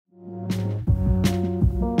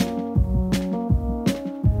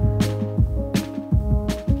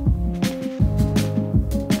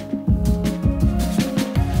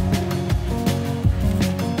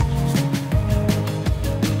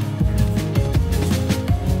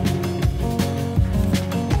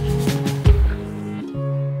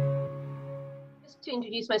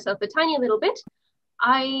introduce myself a tiny little bit.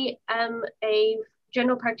 I am a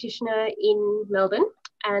general practitioner in Melbourne,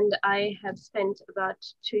 and I have spent about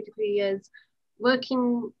 2 to 3 years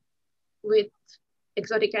working with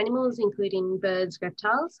exotic animals, including birds,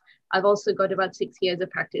 reptiles. I've also got about 6 years of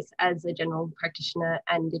practice as a general practitioner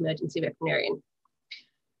and emergency veterinarian.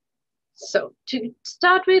 So to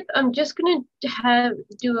start with, I'm just going to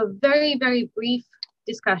do a very, very brief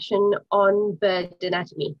discussion on bird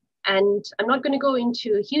anatomy. And I'm not going to go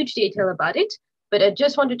into huge detail about it, but I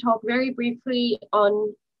just want to talk very briefly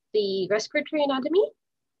on the respiratory anatomy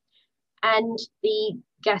and the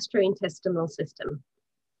gastrointestinal system.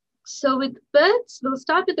 So with birds, we'll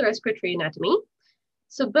start with the respiratory anatomy.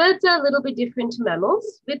 So birds are a little bit different to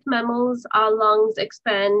mammals. With mammals, our lungs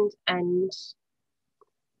expand and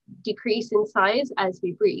decrease in size as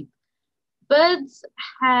we breathe. Birds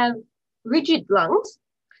have rigid lungs,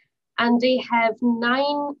 and they have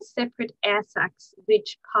 9 separate air sacs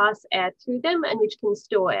which pass air through them and which can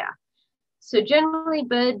store air. So generally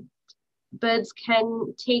birds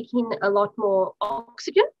can take in a lot more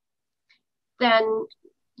oxygen than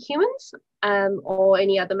humans or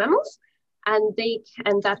any other mammals, and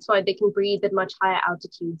that's why they can breathe at much higher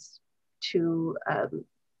altitudes to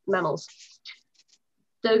mammals.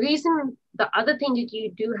 The other thing that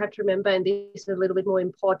you do have to remember, and this is a little bit more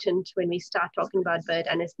important when we start talking about bird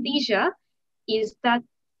anesthesia, is that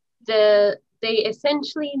the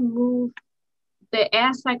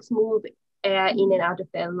air sacs move air in and out of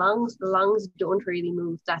their lungs. The lungs don't really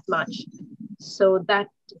move that much. So that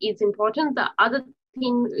is important. The other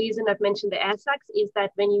reason I've mentioned the air sacs is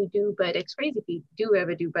that when you do bird x-rays, if you do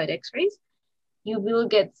ever do bird x-rays, you will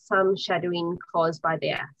get some shadowing caused by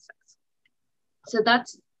the air sacs. So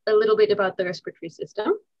that's a little bit about the respiratory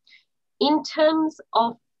system. In terms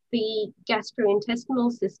of the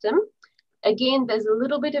gastrointestinal system, again, there's a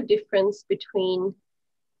little bit of difference between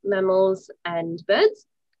mammals and birds.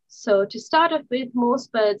 So to start off with,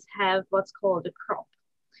 most birds have what's called a crop.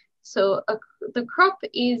 So the crop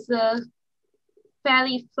is a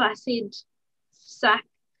fairly flaccid sac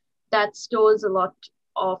that stores a lot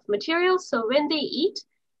of material. So when they eat,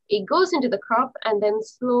 it goes into the crop and then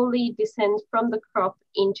slowly descends from the crop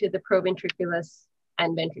into the proventriculus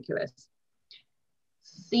and ventriculus.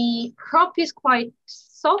 The crop is quite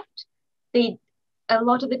soft. A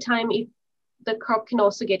lot of the time, the crop can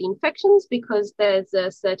also get infections because there's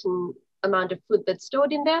a certain amount of food that's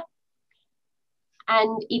stored in there.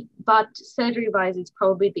 But surgery-wise, it's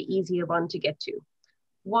probably the easier one to get to.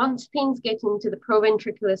 Once things get into the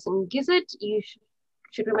proventriculus and gizzard, you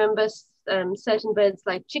should remember certain birds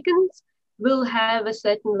like chickens will have a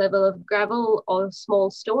certain level of gravel or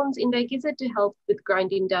small stones in their gizzard to help with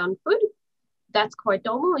grinding down food. That's quite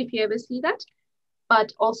normal if you ever see that.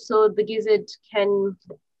 But also the gizzard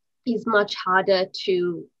is much harder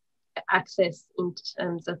to access in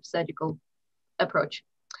terms of surgical approach.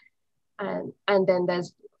 And then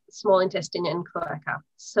there's small intestine and cloaca.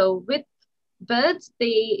 So with birds,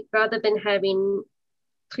 rather than having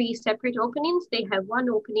 3 separate openings, they have one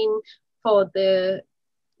opening for the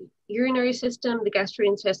urinary system, the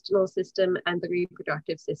gastrointestinal system, and the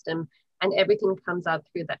reproductive system, and everything comes out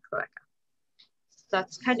through that cloaca. So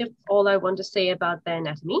that's kind of all I want to say about the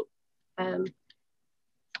anatomy.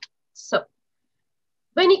 So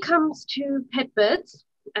when it comes to pet birds,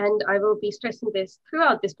 and I will be stressing this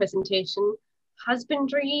throughout this presentation,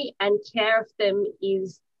 husbandry and care of them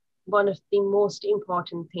is one of the most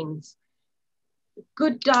important things.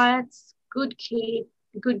 Good diets, good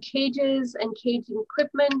cages and caging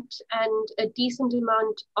equipment, and a decent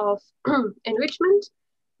amount of enrichment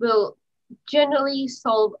will generally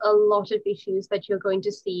solve a lot of issues that you're going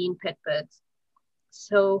to see in pet birds.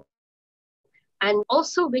 So, and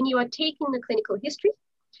also when you are taking the clinical history,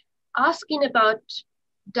 asking about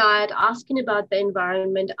diet, asking about the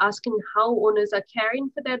environment, asking how owners are caring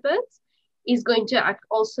for their birds is going to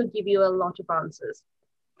also give you a lot of answers.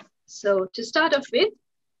 So to start off with,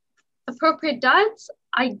 appropriate diets,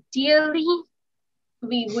 ideally,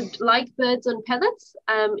 we would like birds on pellets.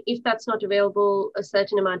 If that's not available, a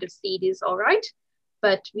certain amount of seed is all right.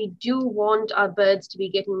 But we do want our birds to be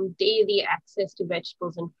getting daily access to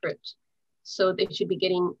vegetables and fruit. So they should be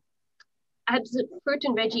getting fruit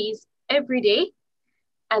and veggies every day,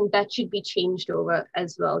 and that should be changed over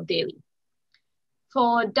as well daily.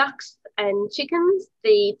 For ducks and chickens,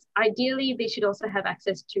 ideally they should also have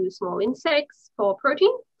access to small insects for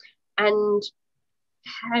protein. And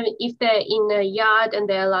if they're in a yard and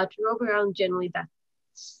they're allowed to roam around, generally that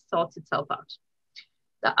sorts itself out.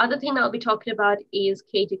 The other thing I'll be talking about is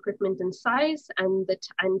cage equipment and size and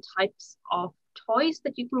types of toys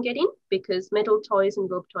that you can get in, because metal toys and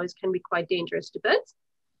rope toys can be quite dangerous to birds.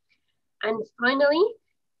 And finally,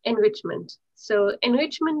 enrichment. So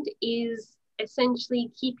enrichment is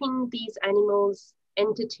essentially keeping these animals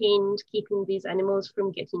entertained, keeping these animals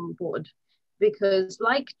from getting bored. Because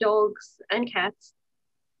like dogs and cats,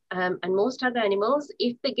 and most other animals,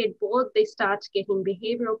 if they get bored, they start getting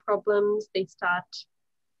behavioral problems, they start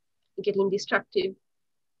getting destructive,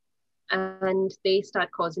 and they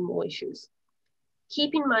start causing more issues.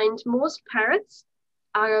 Keep in mind, most parrots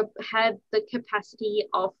have the capacity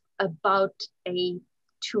of about a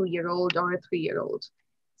 2-year-old or a 3-year-old.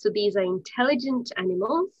 So these are intelligent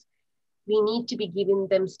animals. We need to be giving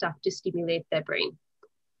them stuff to stimulate their brain.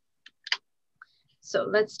 So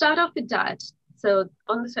let's start off with diet. So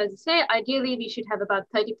on the side, as I say, ideally we should have about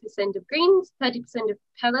 30% of greens, 30% of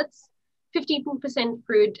pellets, 15%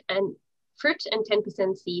 fruit and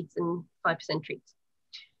 10% seeds, and 5% treats.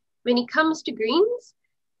 When it comes to greens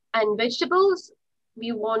and vegetables,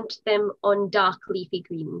 we want them on dark leafy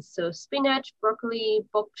greens. So spinach, broccoli,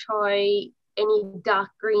 bok choy, any dark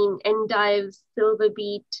green endives, silver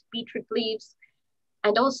beet, beetroot leaves,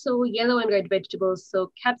 and also yellow and red vegetables.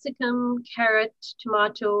 So capsicum, carrot,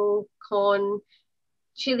 tomato, corn,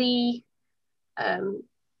 chili,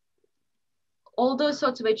 all those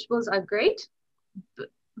sorts of vegetables are great.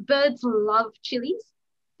 Birds love chilies.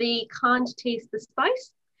 They can't taste the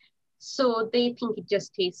spice, so they think it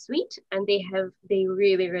just tastes sweet, and they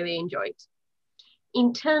really, really enjoy it.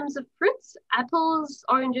 In terms of fruits, apples,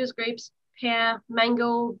 oranges, grapes, pear,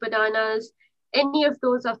 mango, bananas, any of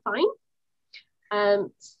those are fine.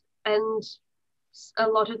 And a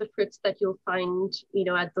lot of the fruits that you'll find,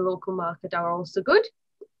 at the local market are also good,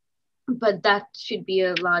 but that should be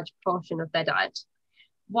a large portion of their diet.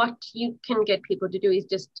 What you can get people to do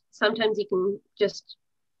is sometimes you can just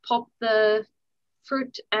pop the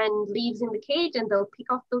fruit and leaves in the cage and they'll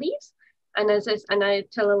pick off the leaves. And I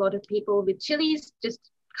tell a lot of people with chilies,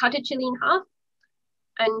 just cut a chili in half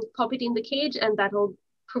and pop it in the cage, and that'll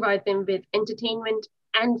provide them with entertainment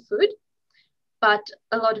and food. But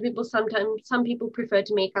a lot of people, some people prefer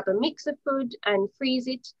to make up a mix of food and freeze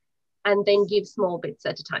it and then give small bits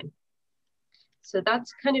at a time. So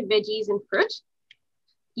that's kind of veggies and fruit.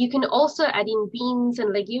 You can also add in beans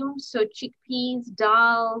and legumes. So chickpeas,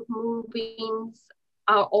 dal, mung beans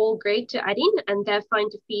are all great to add in, and they're fine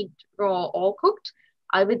to feed raw or cooked.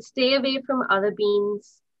 I would stay away from other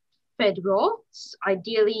beans fed raw.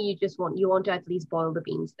 Ideally, you want to at least boil the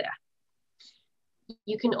beans there.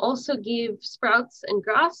 You can also give sprouts and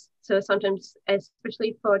grass. So sometimes,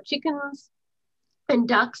 especially for chickens and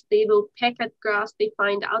ducks, they will peck at grass they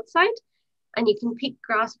find outside, and you can pick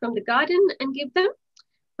grass from the garden and give them,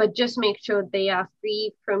 but just make sure they are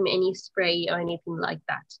free from any spray or anything like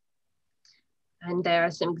that. And there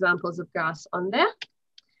are some examples of grass on there.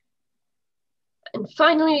 And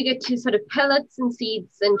finally, we get to sort of pellets and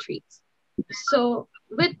seeds and treats. So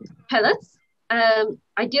with pellets,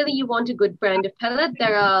 ideally you want a good brand of pellet.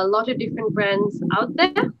 There are a lot of different brands out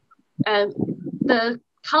there. The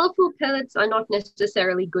colorful pellets are not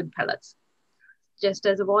necessarily good pellets, just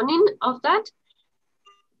as a warning of that.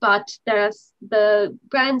 But the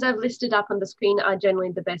brands I've listed up on the screen are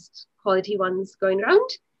generally the best quality ones going around.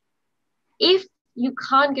 If you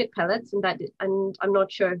can't get pellets, and I'm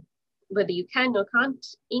not sure whether you can or can't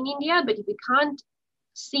in India, but if you can't,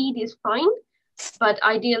 seed is fine, but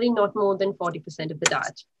ideally not more than 40% of the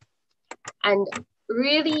diet. And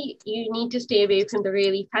really, you need to stay away from the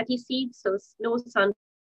really fatty seeds, so no sunflower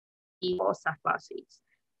or safflower seeds.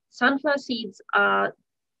 Sunflower seeds are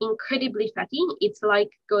incredibly fatty. It's like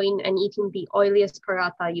going and eating the oiliest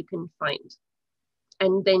paratha you can find,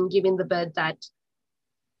 and then giving the bird that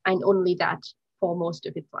and only that for most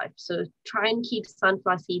of its life. So try and keep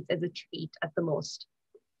sunflower seeds as a treat at the most.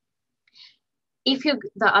 The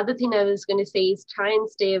other thing I was going to say is try and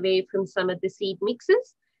stay away from some of the seed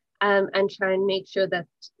mixes, and try and make sure that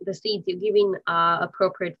the seeds you're giving are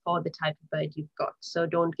appropriate for the type of bird you've got. So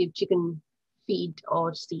don't give chicken feed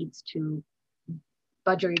or seeds to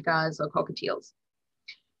budgerigars or cockatiels.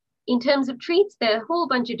 In terms of treats, there are a whole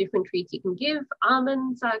bunch of different treats you can give.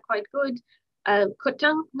 Almonds are quite good.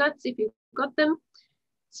 Kutang nuts, if you've got them.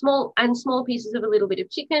 Small pieces of a little bit of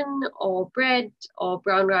chicken or bread or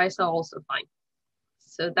brown rice are also fine.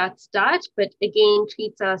 So that's that. But again,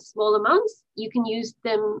 treats are small amounts.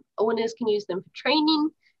 Owners can use them for training,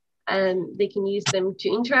 and they can use them to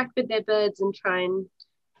interact with their birds and try and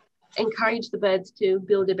encourage the birds to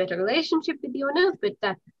build a better relationship with the owner, but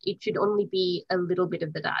that it should only be a little bit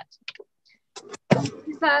of the diet.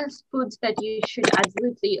 These are foods that you should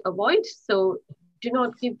absolutely avoid. So do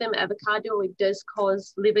not give them avocado. It does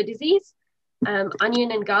cause liver disease.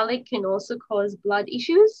 Onion and garlic can also cause blood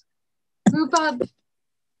issues. Rhubarb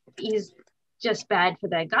is just bad for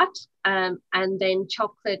their gut. And then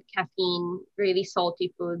chocolate, caffeine, really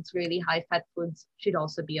salty foods, really high fat foods should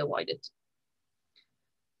also be avoided.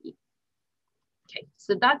 Okay,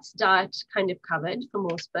 so that's diet kind of covered for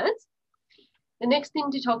most birds. The next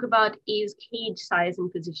thing to talk about is cage size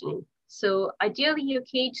and positioning. So ideally your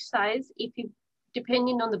cage size,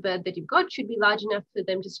 depending on the bird that you've got, should be large enough for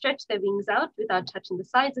them to stretch their wings out without touching the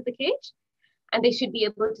sides of the cage. And they should be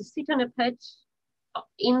able to sit on a perch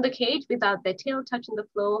in the cage without their tail touching the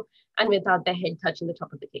floor and without their head touching the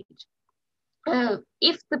top of the cage.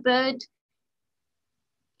 If the bird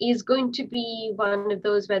is going to be one of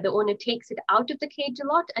those where the owner takes it out of the cage a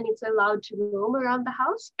lot and it's allowed to roam around the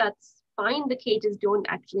house, that's fine. The cages don't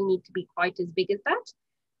actually need to be quite as big as that.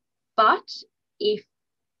 But if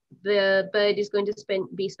the bird is going to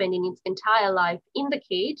be spending its entire life in the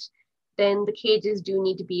cage, then the cages do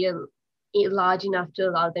need to be large enough to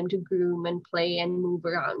allow them to groom and play and move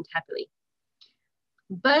around happily.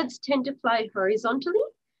 Birds tend to fly horizontally,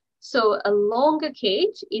 so a longer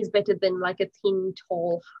cage is better than like a thin,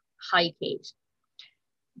 tall, high cage.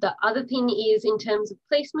 The other thing is, in terms of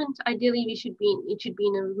placement, ideally it should be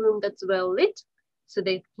in a room that's well lit so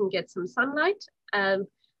they can get some sunlight, and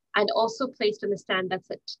also placed on a stand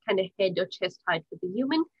that's at kind of head or chest height for the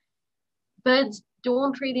human. Birds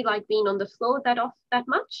don't really like being on the floor that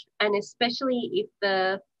much, and especially if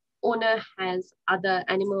the owner has other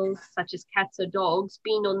animals such as cats or dogs,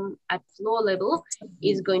 being on at floor level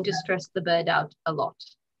is going to stress the bird out a lot.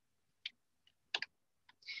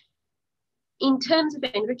 In terms of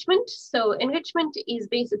enrichment, so enrichment is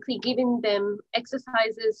basically giving them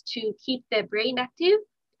exercises to keep their brain active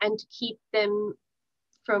and to keep them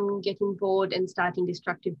from getting bored and starting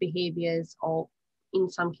destructive behaviors, or in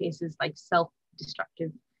some cases like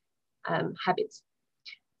self-destructive habits.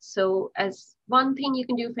 So as one thing you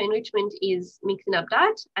can do for enrichment is mixing up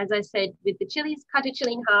diet. As I said, with the chilies, cut a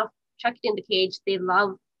chili in half, chuck it in the cage. They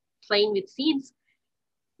love playing with seeds.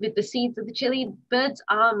 With the seeds of the chili, birds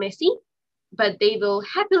are messy, but they will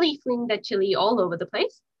happily fling that chili all over the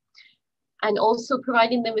place. And also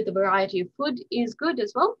providing them with a variety of food is good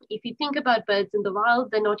as well. If you think about birds in the wild,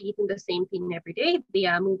 they're not eating the same thing every day. They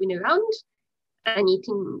are moving around and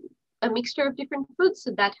eating a mixture of different foods,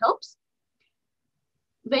 so that helps.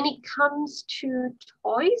 When it comes to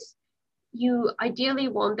toys, you ideally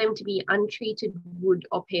want them to be untreated wood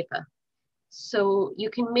or paper. So you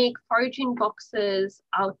can make foraging boxes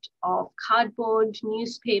out of cardboard,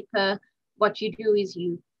 newspaper. What you do is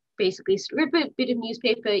you basically strip a bit of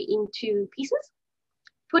newspaper into pieces,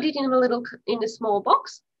 put it in a small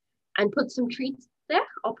box, and put some treats there,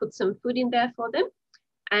 or put some food in there for them,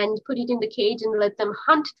 and put it in the cage and let them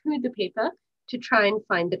hunt through the paper to try and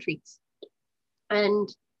find the treats. And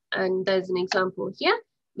there's an example here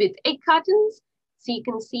with egg cartons. So you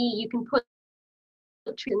can see you can put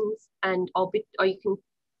treats or you can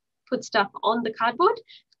put stuff on the cardboard,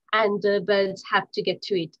 and the birds have to get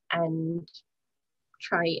to it and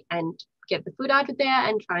try and get the food out of there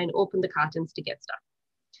and try and open the cartons to get stuff.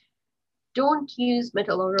 Don't use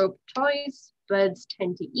metal or rope toys. Birds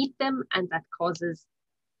tend to eat them, and that causes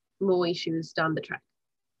more issues down the track.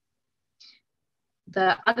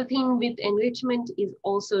 The other thing with enrichment is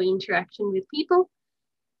also interaction with people.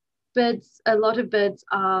 A lot of birds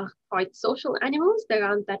are quite social animals. There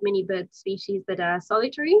aren't that many bird species that are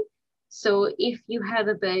solitary. So if you have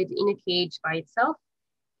a bird in a cage by itself,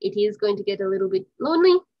 it is going to get a little bit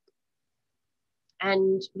lonely.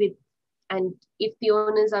 And if the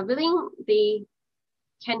owners are willing, they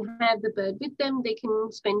can have the bird with them. They can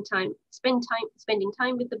spending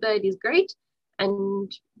time with the bird is great, and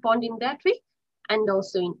bonding that way, and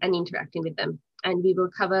also interacting with them. And we will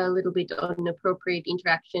cover a little bit on appropriate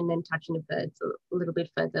interaction and touching of birds a little bit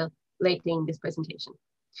further later in this presentation.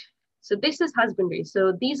 So this is husbandry.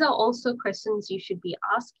 So these are also questions you should be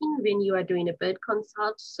asking when you are doing a bird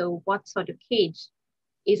consult. So what sort of cage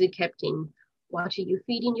is it kept in? What are you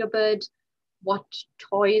feeding your bird? What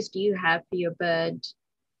toys do you have for your bird?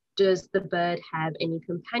 Does the bird have any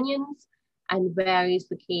companions? And where is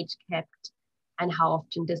the cage kept? And how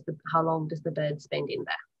long does the bird spend in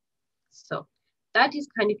there? So that is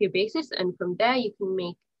kind of your basis. And from there, you can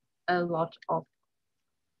make a lot of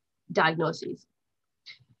diagnoses.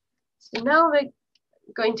 So now we're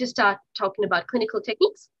going to start talking about clinical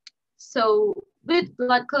techniques. So with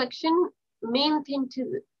blood collection, main thing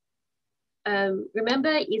to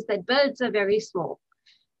remember is that birds are very small.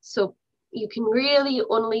 So you can really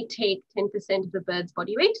only take 10% of a bird's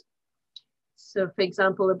body weight. So for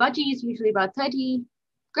example, a budgie is usually about 30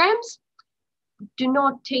 grams. Do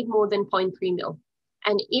not take more than 0.3 mil.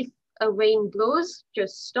 And if a rain blows,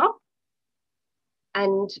 just stop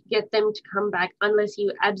and get them to come back. Unless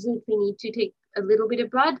you absolutely need to take a little bit of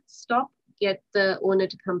blood, stop, get the owner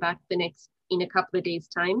to come back in a couple of days'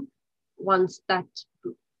 time once that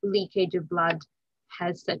leakage of blood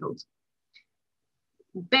has settled.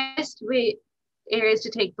 Best areas to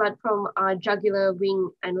take blood from are jugular, wing,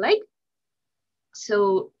 and leg.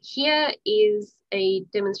 So here is a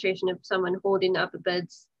demonstration of someone holding up a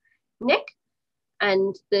bird's neck,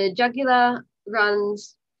 and the jugular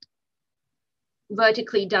runs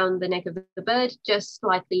vertically down the neck of the bird, just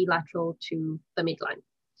slightly lateral to the midline.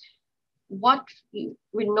 What you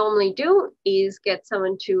would normally do is get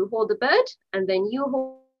someone to hold the bird, and then you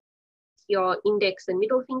hold your index and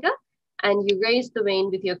middle finger, and you raise the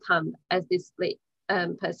vein with your thumb, as this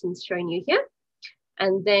person's showing you here.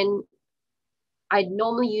 And then I'd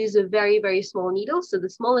normally use a very, very small needle, so the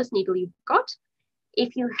smallest needle you've got.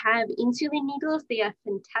 If you have insulin needles, they are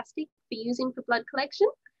fantastic for using for blood collection,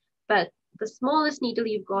 but the smallest needle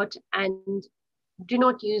you've got, and do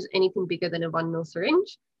not use anything bigger than a 1 ml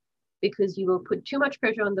syringe, because you will put too much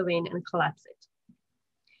pressure on the vein and collapse it.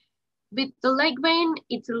 With the leg vein,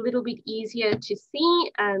 it's a little bit easier to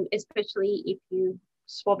see, especially if you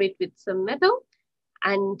swab it with some metal.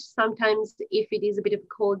 And sometimes if it is a bit of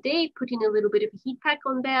a cold day, putting a little bit of a heat pack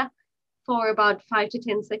on there for about 5 to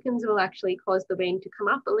 10 seconds will actually cause the vein to come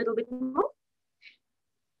up a little bit more.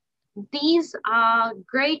 These are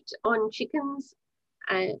great on chickens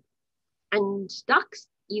and ducks.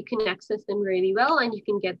 You can access them really well, and you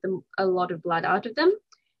can get them a lot of blood out of them.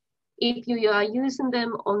 If you are using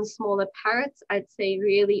them on smaller parrots, I'd say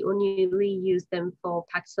really only use them for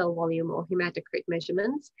packed cell volume or hematocrit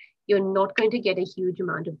measurements. You're not going to get a huge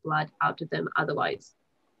amount of blood out of them otherwise.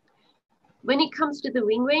 When it comes to the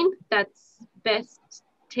wing vein, that's best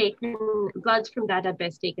taken, bloods from that are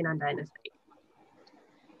best taken under anesthetic.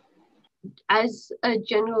 As a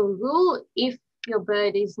general rule, if your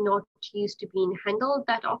bird is not used to being handled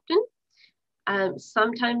that often,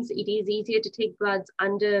 sometimes it is easier to take bloods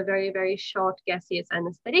under very, very short gaseous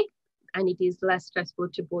anesthetic, and it is less stressful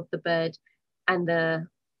to both the bird and the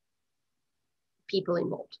people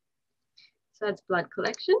involved. So that's blood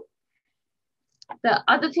collection. The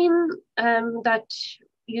other thing that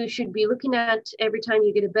you should be looking at every time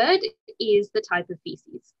you get a bird is the type of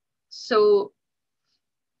feces. So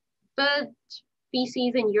bird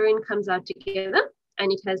feces and urine comes out together,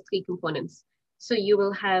 and it has 3 components. So you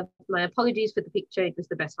will have, my apologies for the picture, it was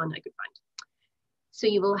the best one I could find. So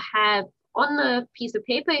you will have on the piece of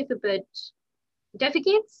paper, if a bird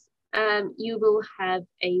defecates, you will have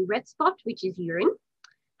a red spot, which is urine,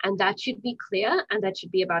 and that should be clear, and that should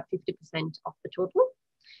be about 50% of the total.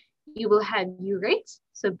 You will have urates,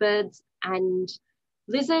 so birds and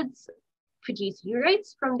lizards produce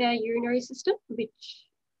urates from their urinary system, which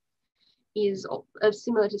is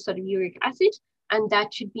similar to sort of uric acid, and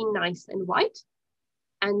that should be nice and white.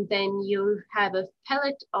 And then you have a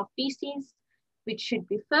pellet of feces, which should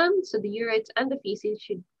be firm. So the urates and the feces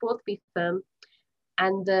should both be firm.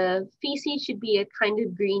 And the feces should be a kind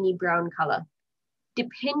of greeny brown color.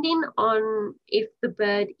 Depending on if the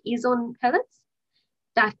bird is on pellets,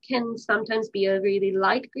 that can sometimes be a really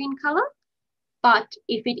light green color. But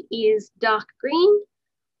if it is dark green,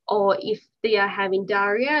 or if they are having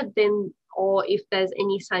diarrhea, then, or if there's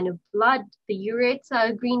any sign of blood, the urates are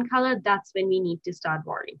a green color, that's when we need to start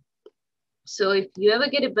worrying. So if you ever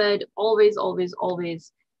get a bird, always, always,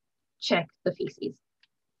 always check the feces.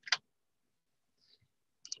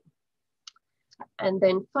 And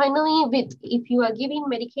then finally, if you are giving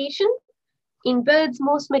medication, in birds,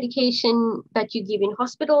 most medication that you give in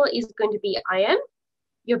hospital is going to be IM.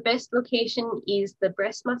 Your best location is the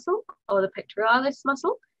breast muscle or the pectoralis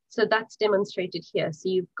muscle. So that's demonstrated here. So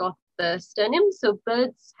you've got the sternum. So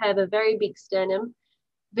birds have a very big sternum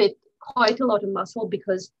with quite a lot of muscle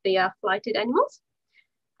because they are flighted animals.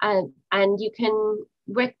 And you can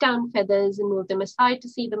wet down feathers and move them aside to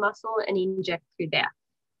see the muscle and inject through there.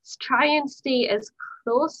 Try and stay as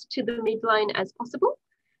close to the midline as possible,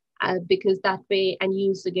 because that way, and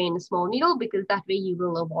use again a small needle, because that way you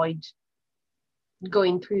will avoid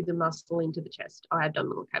going through the muscle into the chest or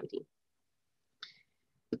abdominal cavity.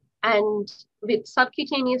 And with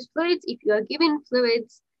subcutaneous fluids, if you are given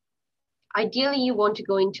fluids, ideally you want to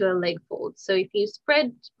go into a leg fold. So if you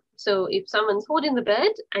spread, so if someone's holding the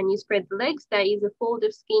bird and you spread the legs, there is a fold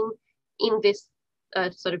of skin in this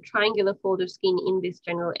sort of triangular fold of skin in this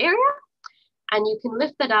general area, and you can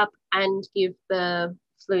lift that up and give the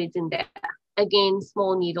fluids in there. Again,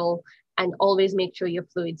 small needle, and always make sure your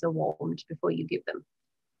fluids are warmed before you give them.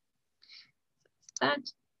 That.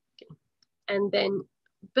 Okay. And then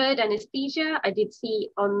bird anesthesia, I did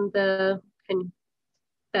see on the,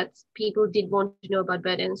 that people did want to know about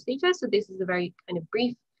bird anesthesia. So this is a very kind of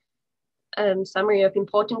brief summary of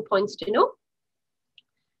important points to know.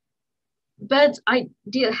 Birds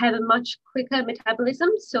have a much quicker metabolism.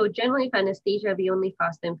 So generally for anesthesia, we only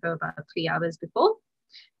fast them for about 3 hours before.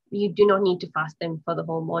 You do not need to fast them for the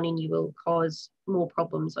whole morning. You will cause more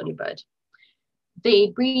problems on your bird. They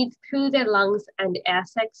breathe through their lungs and air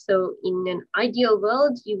sacs. So in an ideal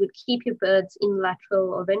world, you would keep your birds in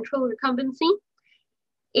lateral or ventral recumbency.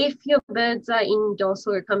 If your birds are in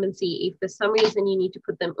dorsal recumbency, if for some reason you need to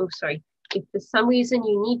put them, if for some reason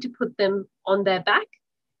you need to put them on their back,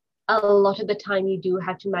 a lot of the time you do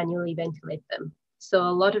have to manually ventilate them. So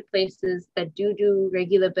a lot of places that do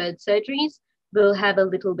regular bird surgeries will have a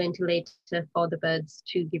little ventilator for the birds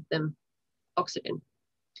to give them oxygen.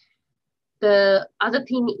 The other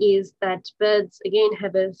thing is that birds, again,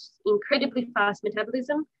 have an incredibly fast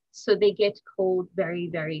metabolism, so they get cold very,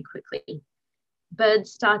 very quickly.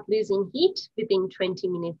 Birds start losing heat within 20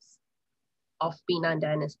 minutes of being under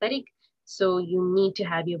anesthetic. So you need to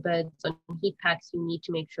have your birds on heat packs. You need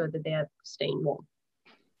to make sure that they are staying warm.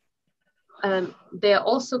 They're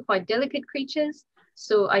also quite delicate creatures.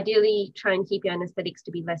 So ideally try and keep your anesthetics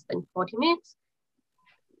to be less than 40 minutes.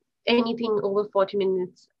 Anything over 40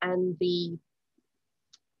 minutes and the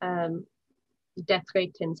death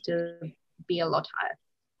rate tends to be a lot higher.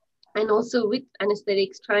 And also with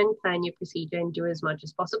anesthetics, try and plan your procedure and do as much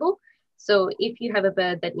as possible. So if you have a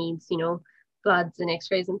bird that needs, bloods and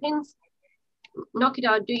x-rays and things, knock it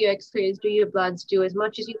out, do your x-rays, do your bloods, do as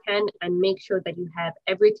much as you can, and make sure that you have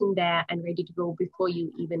everything there and ready to go before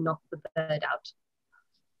you even knock the bird out.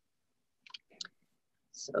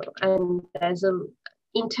 So, and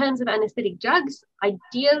in terms of anesthetic drugs,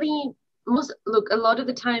 ideally, a lot of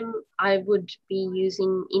the time I would be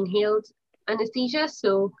using inhaled anesthesia.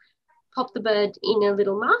 So pop the bird in a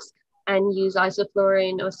little mask and use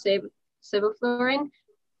isoflurane or sevoflurane.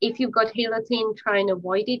 If you've got halatine, try and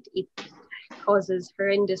avoid it. It causes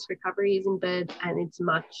horrendous recoveries in birds and it's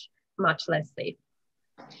much, much less safe.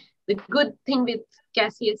 The good thing with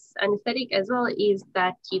gaseous anesthetic as well is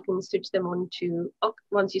that you can switch them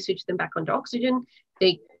once you switch them back onto oxygen,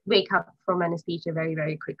 they wake up from anesthesia very,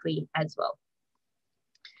 very quickly as well.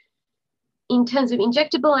 In terms of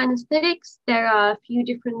injectable anesthetics, there are a few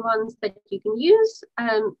different ones that you can use.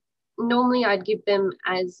 Normally I'd give them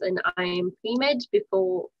as an IM pre-med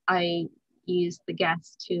before I use the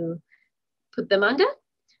gas to put them under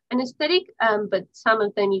anesthetic, but some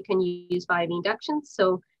of them you can use via induction.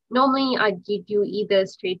 So normally I'd give you either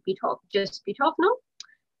straight just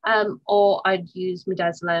butorphanol, or I'd use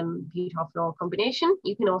midazolam butorphanol combination.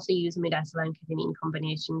 You can also use midazolam ketamine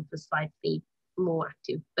combination for slightly more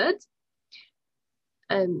active birds.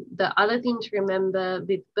 The other thing to remember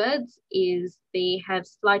with birds is they have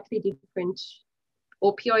slightly different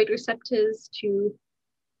opioid receptors to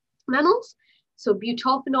mammals. So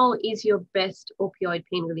butorphanol is your best opioid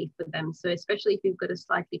pain relief for them. So especially if you've got a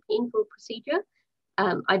slightly painful procedure,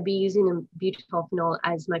 I'd be using a butorphanol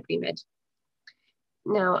as my pre-med.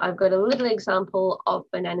 Now I've got a little example of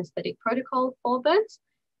an anesthetic protocol for birds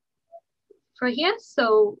for here.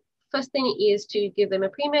 So first thing is to give them a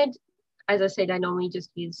pre-med. As I said, I normally just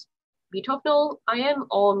use butorphanol IM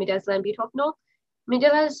or midazolam butorphanol.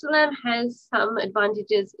 Midazolam has some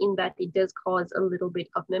advantages in that it does cause a little bit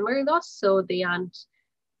of memory loss, so they aren't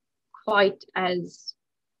quite as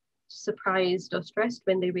surprised or stressed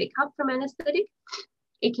when they wake up from anesthetic.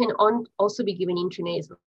 It can also be given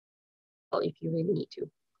intranasal if you really need to.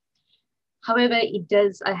 However,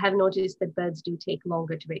 I have noticed that birds do take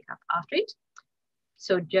longer to wake up after it.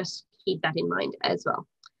 So just keep that in mind as well.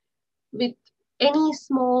 With any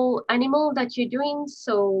small animal that you're doing,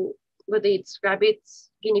 so whether it's rabbits,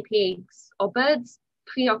 guinea pigs, or birds,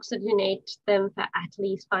 pre-oxygenate them for at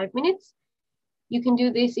least 5 minutes. You can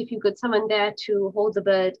do this if you've got someone there to hold the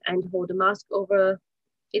bird and hold a mask over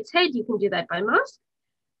its head. You can do that by mask.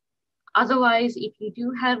 Otherwise, if you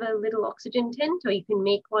do have a little oxygen tent, or you can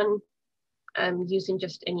make one using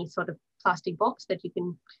just any sort of plastic box that you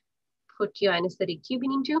can put your anesthetic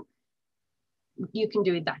tubing into, you can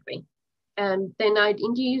do it that way. Then I'd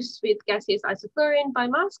induce with gaseous isoflurane by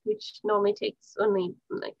mask, which normally takes only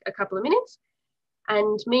like a couple of minutes,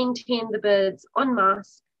 and maintain the birds on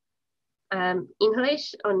mask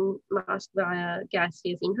inhalation, on mask via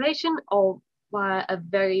gaseous inhalation, or via a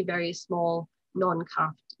very, very small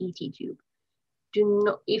non-cuffed ET tube.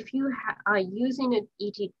 If you are using an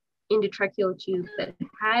ET endotracheal tube that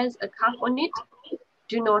has a cuff on it,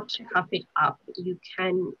 do not cuff it up. You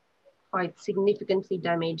can quite significantly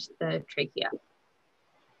damage the trachea.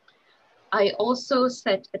 I also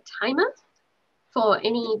set a timer for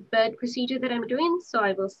any bird procedure that I'm doing. So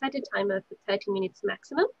I will set a timer for 30 minutes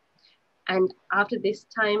maximum. And after this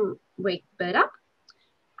time, wake the bird up.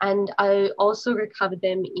 And I also recover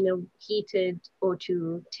them in a heated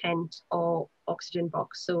O2 tent or oxygen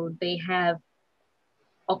box. So they have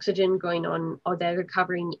oxygen going on, or they're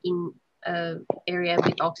recovering in an area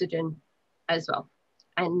with oxygen as well.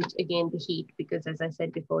 And again, the heat, because as I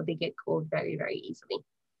said before, they get cold very, very easily.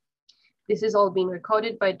 This is all being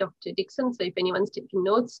recorded by Dr. Dixon. So if anyone's taking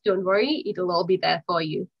notes, don't worry, it'll all be there for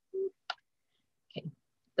you.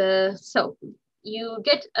 Okay, so you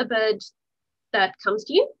get a bird that comes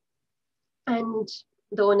to you, and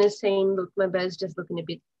the owner's saying, look, my bird's just looking a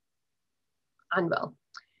bit unwell.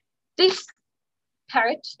 This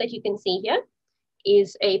parrot that you can see here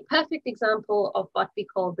is a perfect example of what we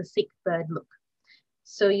call the sick bird look.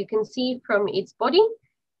 So you can see from its body,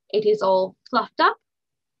 it is all fluffed up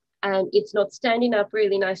and it's not standing up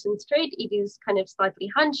really nice and straight. It is kind of slightly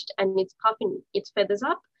hunched and it's puffing its feathers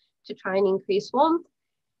up to try and increase warmth.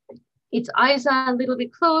 Its eyes are a little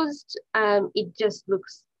bit closed. It just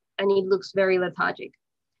looks, and it looks very lethargic.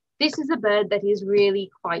 This is a bird that is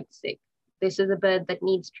really quite sick. This is a bird that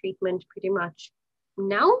needs treatment pretty much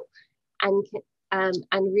now. And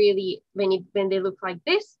really, when they look like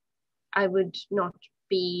this, I would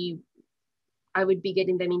be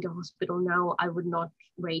getting them into hospital now. I would not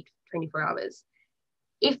wait 24 hours.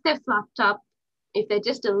 If they're fluffed up, if they're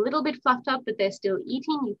just a little bit fluffed up, but they're still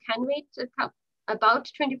eating, you can wait about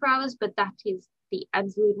 24 hours, but that is the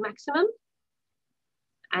absolute maximum.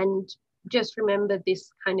 And just remember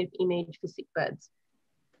this kind of image for sick birds.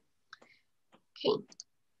 Okay,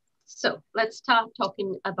 so let's start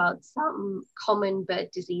talking about some common bird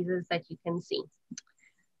diseases that you can see.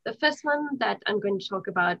 The first one that I'm going to talk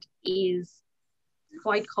about is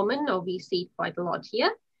quite common, or we see it quite a lot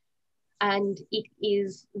here, and it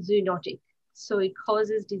is zoonotic. So it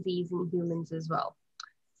causes disease in humans as well.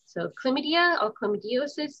 So chlamydia or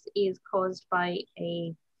chlamydiosis is caused by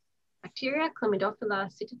a bacteria, Chlamydophila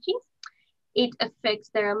psittaci.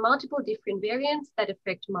 There are multiple different variants that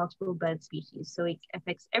affect multiple bird species. So it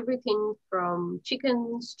affects everything from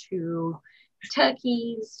chickens to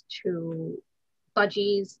turkeys to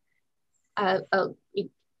budgies. It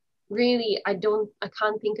really, I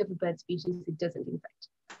can't think of a bird species it doesn't infect.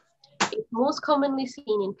 It's most commonly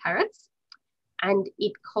seen in parrots, and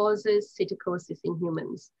it causes psittacosis in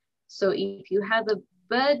humans. So if you have a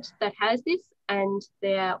bird that has this and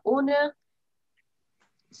their owner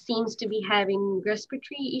seems to be having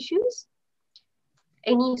respiratory issues,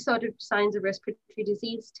 any sort of signs of respiratory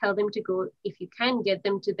disease, tell them to go, if you can, get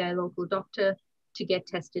them to their local doctor to get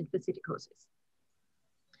tested for psittacosis.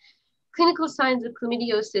 Clinical signs of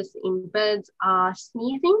chlamydiosis in birds are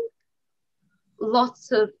sneezing,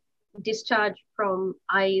 lots of discharge from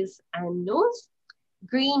eyes and nose,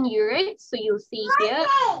 green urate. So you'll see here,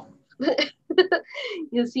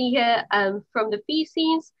 from the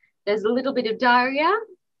feces, there's a little bit of diarrhea,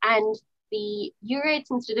 and the urates,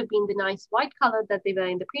 instead of being the nice white color that they were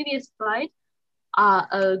in the previous slide, are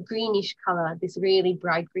a greenish color, this really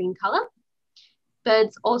bright green color.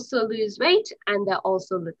 Birds also lose weight and they're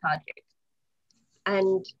also lethargic.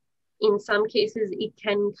 And in some cases, it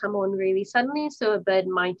can come on really suddenly. So a bird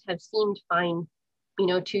might have seemed fine,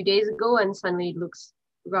 2 days ago, and suddenly it looks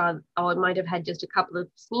or it might have had just a couple of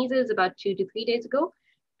sneezes about 2 to 3 days ago,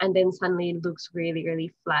 and then suddenly it looks really,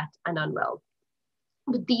 really flat and unwell.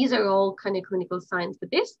 But these are all kind of clinical signs for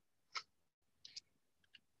this.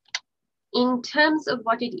 In terms of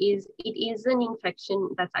what it is an infection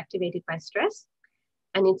that's activated by stress,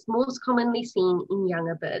 and it's most commonly seen in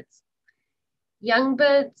younger birds. Young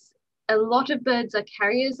birds, a lot of birds are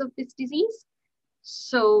carriers of this disease.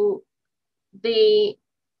 So the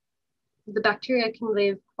bacteria can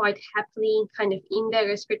live quite happily kind of in their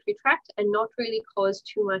respiratory tract and not really cause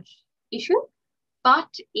too much issue.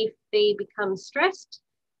 But if they become stressed,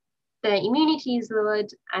 their immunity is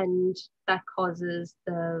lowered, and that causes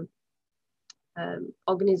the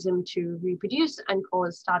organism to reproduce and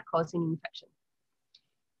start causing infection.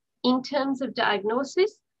 In terms of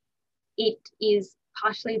diagnosis, it is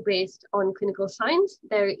partially based on clinical signs.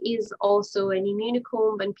 There is also an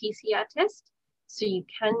immunocomb and PCR test. So you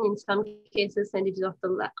can, in some cases, send it off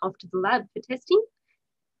to the lab for testing.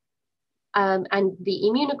 And the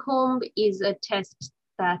immunocomb is a test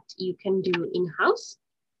that you can do in-house.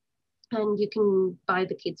 And you can buy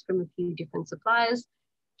the kits from a few different suppliers.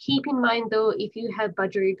 Keep in mind, though, if you have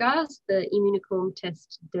budgerigars, the immunocomb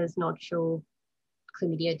test does not show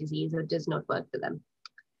chlamydia disease or does not work for them.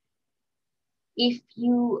 If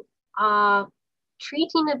you are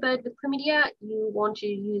treating a bird with chlamydia, you want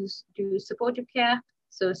to do supportive care.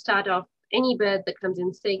 So start off any bird that comes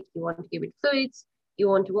in sick, you want to give it fluids, you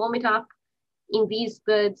want to warm it up. In these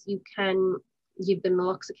birds, you can give them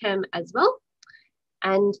meloxicam as well.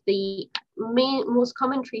 And the most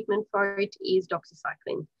common treatment for it is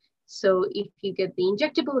doxycycline. So if you get the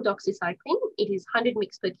injectable doxycycline, it is 100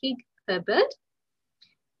 mg per kg per bird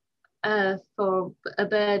for a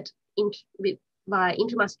bird by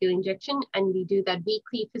intramuscular injection, and we do that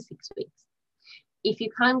weekly for 6 weeks. If you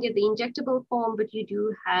can't get the injectable form, but you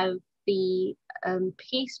do have the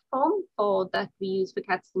paste form for that we use for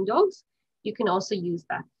cats and dogs, you can also use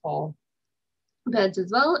that for birds as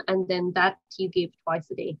well, and then that you give twice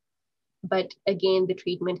a day. But again, the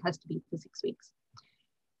treatment has to be for 6 weeks.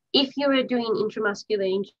 If you are doing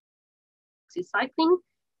intramuscular doxycycline,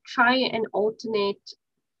 try and alternate.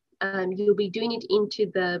 You'll be doing it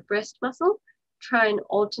into the breast muscle. Try and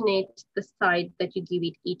alternate the side that you give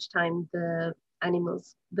it each time the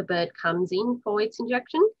bird comes in for its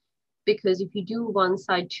injection, because if you do one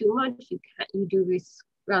side too much, you do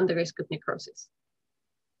run the risk of necrosis.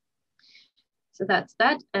 So that's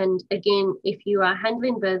that. And again, if you are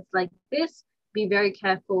handling birds like this, be very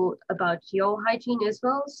careful about your hygiene as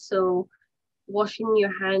well. So washing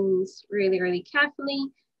your hands really, really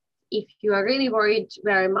carefully. If you are really worried,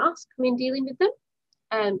 wear a mask when dealing with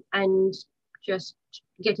them, and just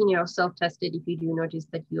getting yourself tested if you do notice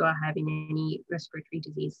that you are having any respiratory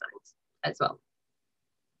disease signs as well.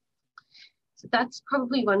 So that's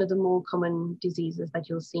probably one of the more common diseases that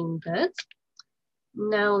you'll see in birds.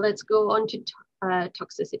 Now let's go on to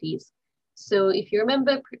toxicities. So if you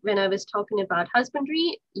remember when I was talking about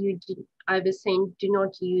husbandry, I was saying do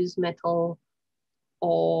not use metal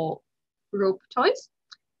or rope toys.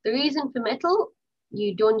 The reason for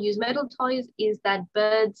you don't use metal toys is that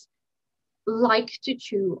birds like to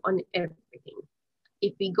chew on everything.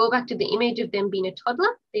 If we go back to the image of them being a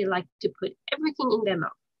toddler, they like to put everything in their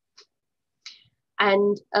mouth.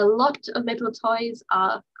 And a lot of metal toys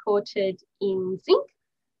are coated in zinc.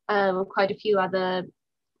 There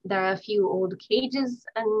are a few old cages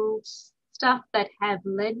and stuff that have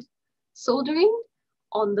lead soldering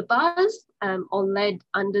on the bars, or lead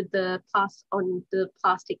under on the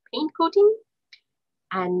plastic paint coating.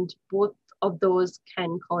 And both of those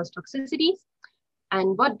can cause toxicities.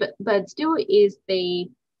 And what birds do is they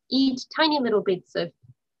eat tiny little bits of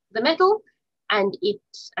the metal, and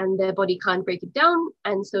their body can't break it down,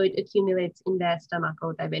 and so it accumulates in their stomach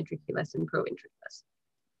or their ventriculus and proventriculus.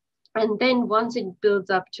 And then once it builds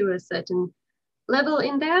up to a certain level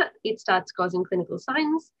in there, it starts causing clinical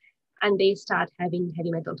signs, and they start having heavy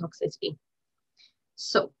metal toxicity.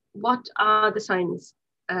 So what are the signs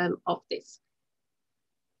of this?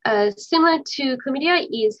 Similar to chlamydia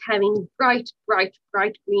is having bright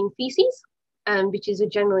green feces, which is a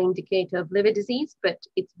general indicator of liver disease, but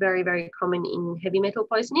it's very, very common in heavy metal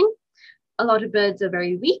poisoning. A lot of birds are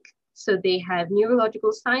very weak, so they have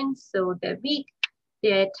neurological signs, so they're weak,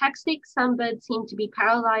 they're ataxic. Some birds seem to be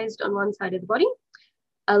paralyzed on one side of the body.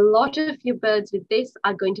 A lot of your birds with this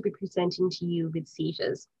are going to be presenting to you with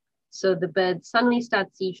seizures. So the bird suddenly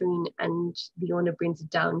starts seizuring and the owner brings it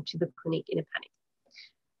down to the clinic in a panic.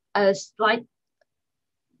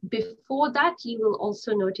 Before that, you will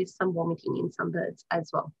also notice some vomiting in some birds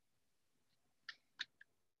as well.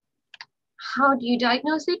 How do you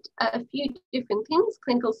diagnose it? A few different things,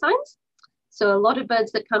 clinical signs. So a lot of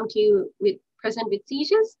birds that come to you present with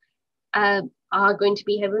seizures are going to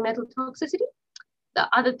be heavy metal toxicity. The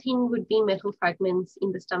other thing would be metal fragments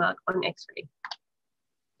in the stomach on X-ray.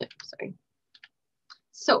 Sorry.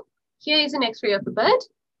 So here is an X-ray of a bird.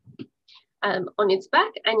 On its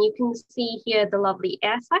back, and you can see here the lovely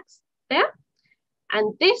air sacs there.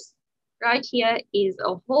 And this right here is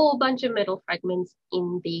a whole bunch of metal fragments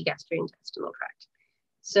in the gastrointestinal tract.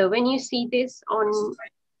 So when you see this on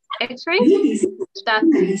X-ray,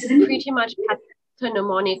 that's pretty much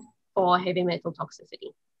pathognomonic for heavy metal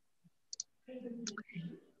toxicity.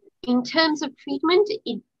 In terms of treatment,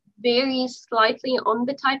 it varies slightly on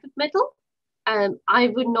the type of metal. I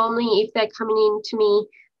would normally, if they're coming in to me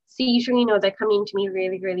seizuring or they're coming to me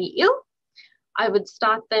really, really ill, I would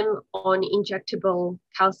start them on injectable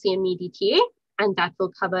calcium EDTA, and that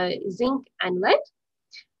will cover zinc and lead,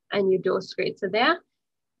 and your dose rates are there.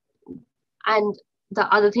 And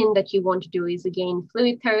the other thing that you want to do is, again,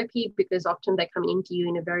 fluid therapy, because often they're coming into you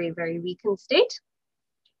in a very, very weakened state.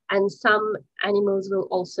 And some animals will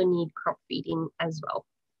also need crop feeding as well.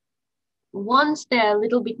 Once they're a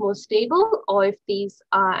little bit more stable, or if these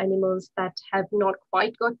are animals that have not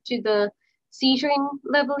quite got to the seizuring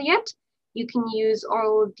level yet, you can use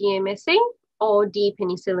oral DMSA or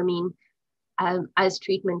D-penicillamine as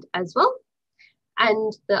treatment as well.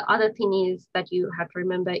 And the other thing is that you have to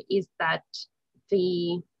remember is that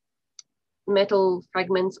the metal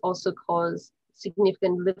fragments also cause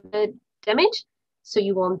significant liver damage. So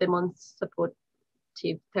you want them on supportive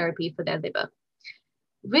therapy for their liver.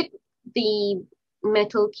 With the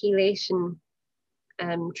metal chelation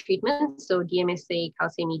treatment, so DMSA,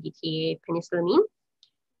 calcium EDTA, penicillamine,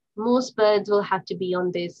 most birds will have to be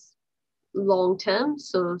on this long term,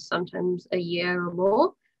 so sometimes a year or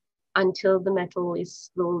more, until the metal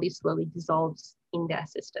is slowly dissolves in their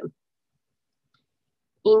system.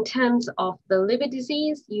 In terms of the liver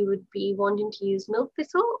disease, you would be wanting to use milk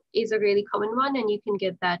thistle, is a really common one, and you can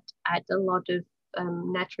get that at a lot of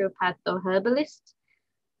naturopath or herbalist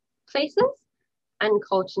places, and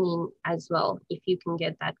colchicine as well. If you can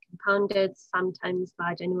get that compounded, sometimes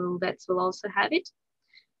large animal vets will also have it.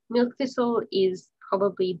 Milk thistle is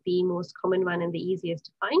probably the most common one and the easiest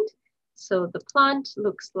to find. So the plant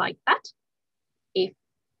looks like that. If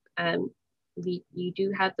you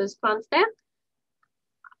do have those plants there,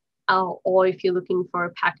 or if you're looking for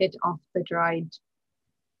a packet of the dried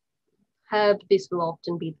herb, this will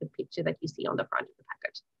often be the picture that you see on the front of the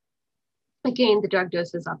packet. Again, the drug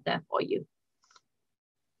dose is up there for you.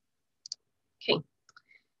 Okay.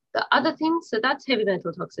 The other thing, so that's heavy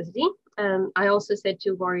metal toxicity. I also said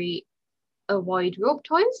to avoid rope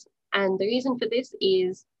toys. And the reason for this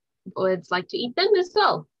is birds like to eat them as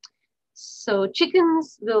well. So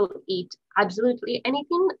chickens will eat absolutely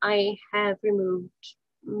anything. I have removed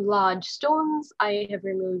large stones. I have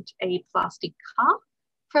removed a plastic car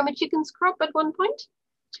from a chicken's crop at one point,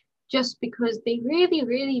 just because they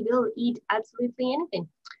really will eat absolutely anything.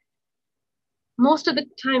 Most of the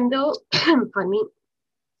time though, pardon me,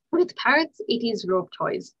 with parrots, it is rope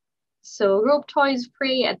toys. So rope toys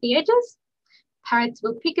prey at the edges. Parrots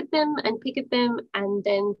will pick at them, and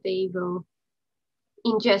then they will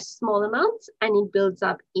ingest small amounts, and it builds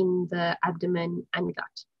up in the abdomen and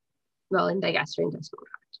gut, well, in the gastrointestinal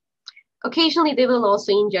tract. Occasionally, they will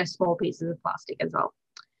also ingest small pieces of plastic as well.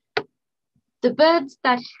 The birds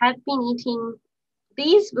that have been eating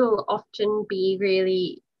these will often be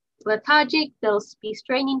really lethargic. They'll be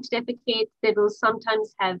straining to defecate. They will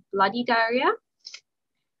sometimes have bloody diarrhea.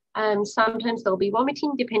 Sometimes they'll be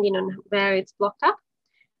vomiting depending on where it's blocked up,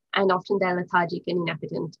 and often they're lethargic and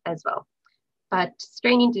inappetent as well. But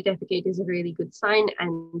straining to defecate is a really good sign,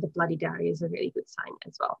 and the bloody diarrhea is a really good sign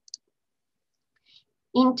as well.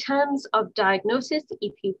 In terms of diagnosis,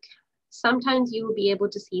 sometimes you will be able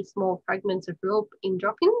to see small fragments of rope in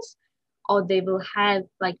drop-ins, or they will have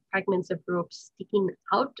like fragments of rope sticking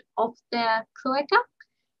out of their cloaca.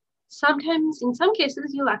 Sometimes, in some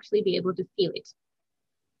cases, you'll actually be able to feel it,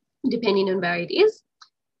 depending on where it is.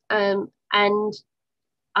 And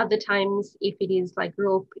other times, if it is like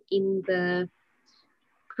rope in the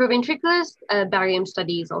proventriculus, a barium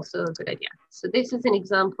study is also a good idea. So this is an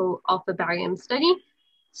example of a barium study.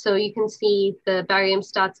 So you can see the barium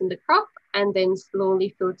starts in the crop and then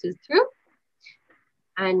slowly filters through.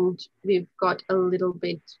 And we've got a little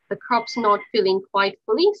bit, the crop's not filling quite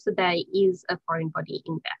fully, so there is a foreign body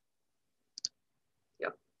in there.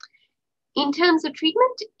 Yeah. In terms of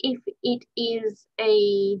treatment, if it is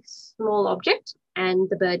a small object and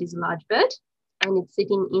the bird is a large bird and it's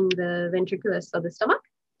sitting in the ventriculus or the stomach,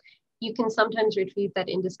 you can sometimes retrieve that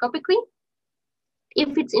endoscopically.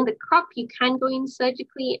 If it's in the crop, you can go in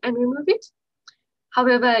surgically and remove it.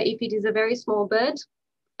 However, if it is a very small bird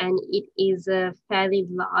and it is a fairly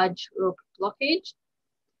large rope blockage,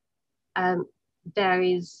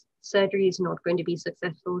 surgery is not going to be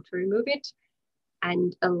successful to remove it.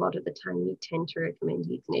 And a lot of the time we tend to recommend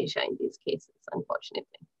euthanasia in these cases,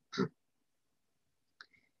 unfortunately.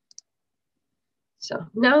 So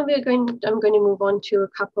now I'm going to move on to a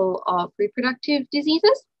couple of reproductive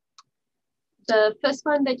diseases. The first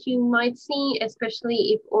one that you might see,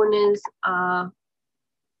 especially if owners are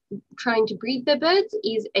trying to breed their birds,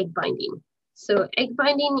 is egg binding. So egg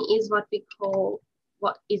binding is what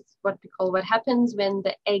happens when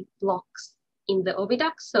the egg blocks in the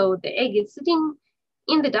oviduct. So the egg is sitting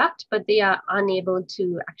in the duct, but they are unable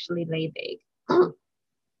to actually lay the egg.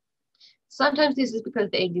 Sometimes this is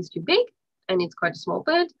because the egg is too big and it's quite a small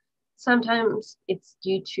bird. Sometimes it's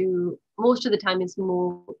most of the time it's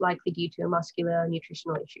more likely due to a muscular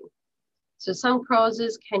nutritional issue. So some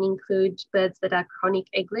causes can include birds that are chronic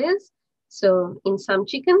egg layers. So in some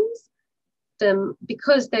chickens,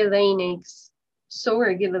 because they're laying eggs so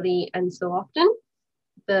regularly and so often,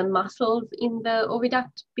 the muscles in the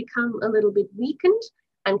oviduct become a little bit weakened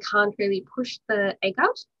and can't really push the egg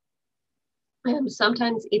out.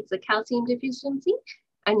 Sometimes it's a calcium deficiency,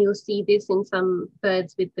 and you'll see this in some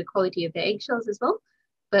birds with the quality of their eggshells as well.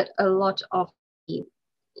 But a lot of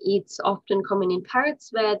It's often common in parrots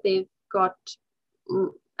where they've got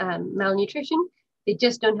malnutrition. They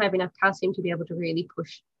just don't have enough calcium to be able to really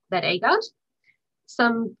push that egg out.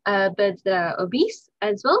 Some birds that are obese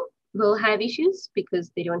as well will have issues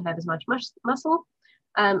because they don't have as much muscle.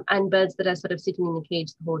 And birds that are sort of sitting in the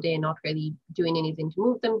cage the whole day and not really doing anything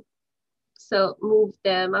to move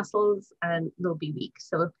their muscles, and they'll be weak.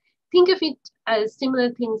 So think of it as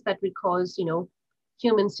similar things that would cause,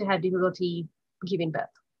 humans to have difficulty giving birth.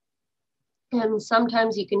 And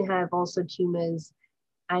sometimes you can have also tumors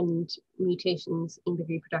and mutations in the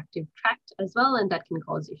reproductive tract as well, and that can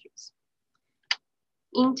cause issues.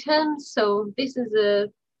 So this is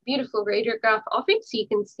a beautiful radiograph of it. So you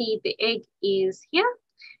can see the egg is here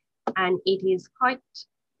and it is quite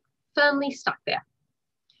firmly stuck there.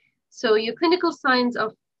 So your clinical signs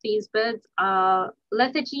of these birds are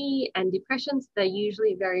lethargy and depressions. They're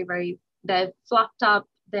usually they're fluffed up,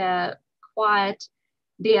 they're quiet,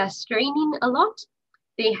 they are straining a lot.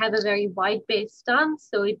 They have a very wide-based stance.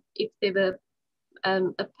 So if they were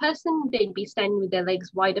a person, they'd be standing with their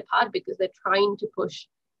legs wide apart because they're trying to push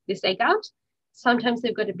this egg out. Sometimes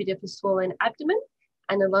they've got a bit of a swollen abdomen,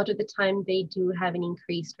 and a lot of the time they do have an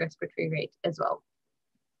increased respiratory rate as well.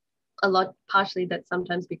 Partially that's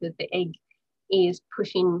sometimes because the egg is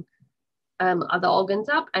pushing other organs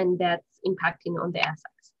up, and that's impacting on the air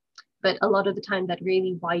sacs. But a lot of the time that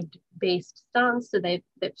really wide-based stance, so they've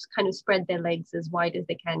kind of spread their legs as wide as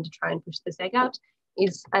they can to try and push this egg out,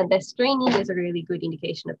 and their straining is a really good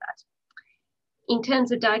indication of that. In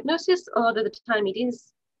terms of diagnosis, a lot of the time it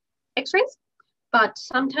is x-rays, but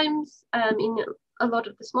sometimes in a lot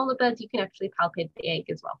of the smaller birds, you can actually palpate the egg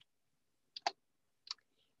as well.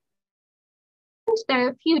 And there are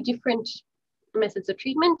a few different methods of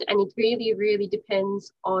treatment, and it really, really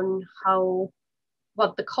depends on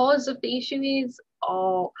what the cause of the issue is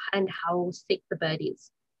and how sick the bird is.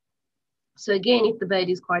 So again, if the bird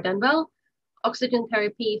is quite unwell, oxygen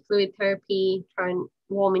therapy, fluid therapy, try and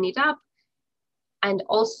warming it up. And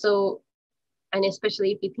also, and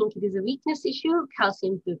especially if you think it is a weakness issue,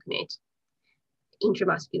 calcium gluconate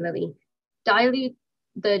intramuscularly.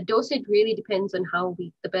 The dosage really depends on how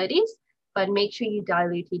weak the bird is, but make sure you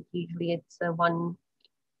dilute it. Usually it's a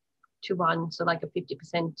 1:1, so like a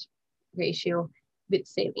 50% ratio with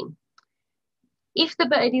saline. If the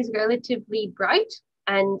bird is relatively bright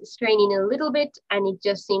and straining a little bit, and it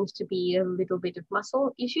just seems to be a little bit of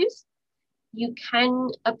muscle issues, you can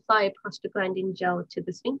apply prostaglandin gel to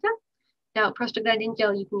the sphincter. Now, prostaglandin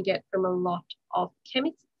gel you can get from a lot of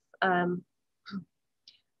chemists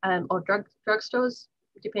or drugstores,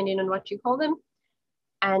 depending on what you call them.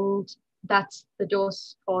 And that's the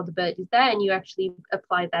dose for the bird is there, and you actually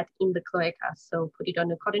apply that in the cloaca. So put it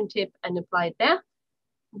on a cotton tip and apply it there.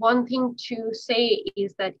 One thing to say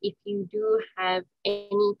is that if you do have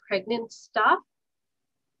any pregnant staff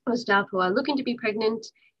or staff who are looking to be pregnant,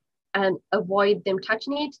 avoid them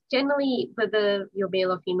touching it. Generally, whether you're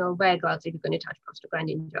male or female, wear gloves if you're going to touch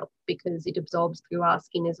prostaglandin gel, because it absorbs through our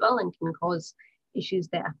skin as well and can cause issues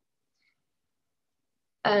there.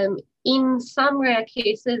 In some rare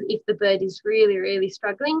cases, if the bird is really, really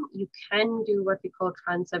struggling, you can do what we call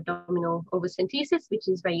transabdominal overcentesis, which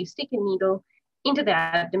is where you stick a needle into the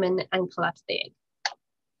abdomen and collapse the egg.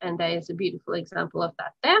 And there is a beautiful example of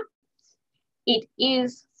that there. It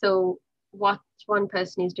is, so what one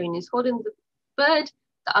person is doing is holding the bird,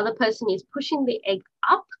 the other person is pushing the egg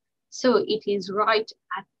up, so it is right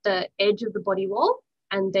at the edge of the body wall,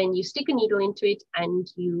 and then you stick a needle into it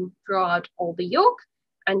and you draw out all the yolk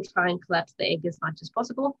and try and collapse the egg as much as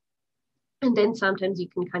possible. And then sometimes you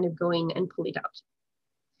can kind of go in and pull it out.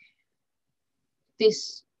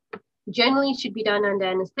 This generally should be done under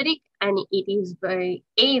anesthetic, and it is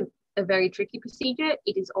a very tricky procedure.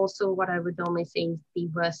 It is also what I would normally say is the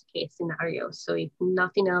worst case scenario. So if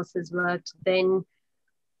nothing else has worked, then,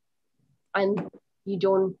 and you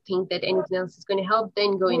don't think that anything else is going to help,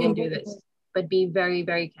 then go in and do this. But be very,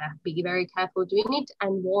 very careful doing it,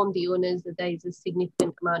 and warn the owners that there is a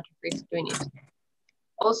significant amount of risk doing it.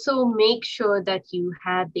 Also, make sure that you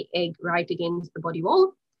have the egg right against the body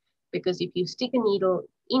wall, because if you stick a needle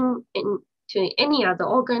into any other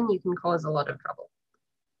organ, you can cause a lot of trouble.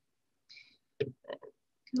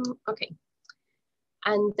 Okay.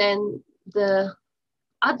 And then the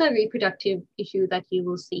other reproductive issue that you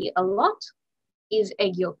will see a lot is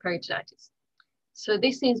egg yolk peritonitis. So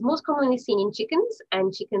this is most commonly seen in chickens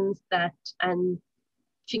and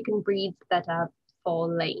chicken breeds that are for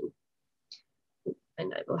laying.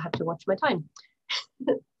 And I will have to watch my time.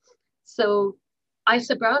 So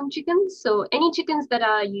ISA brown chickens, so any chickens that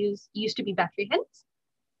are used to be battery hens,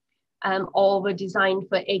 or were designed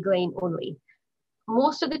for egg laying only.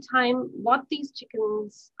 most of the time, what these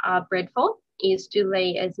chickens are bred for is to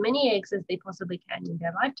lay as many eggs as they possibly can in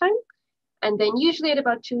their lifetime. And then usually at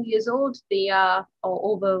about 2 years old, or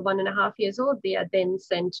over 1.5 years old, they are then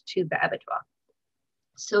sent to the abattoir.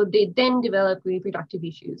 So they then develop reproductive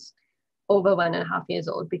issues over 1.5 years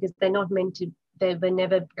old because they were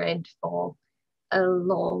never bred for a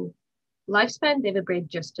long lifespan. They were bred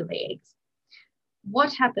just to lay eggs.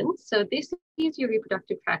 What happens? So this is your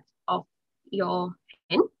reproductive tract of your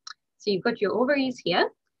hen. So you've got your ovaries here.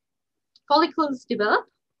 Follicles develop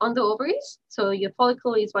on the ovaries. So your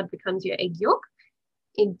follicle is what becomes your egg yolk.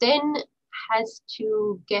 It then has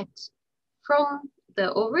to get from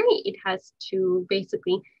the ovary, it has to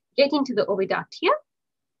basically get into the oviduct here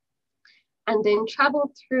and then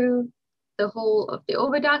travel through the whole of the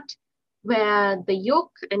oviduct where the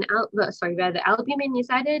yolk and where the albumin is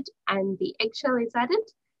added and the eggshell is added,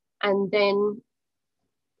 and then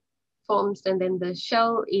forms, and then the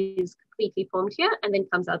shell is completely formed here and then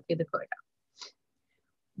comes out through the choroid.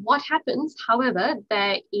 What happens, however,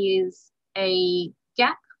 there is a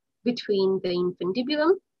gap between the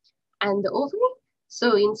infundibulum and the ovary.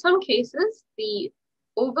 So in some cases, the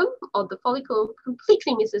ovum or the follicle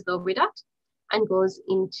completely misses the oviduct and goes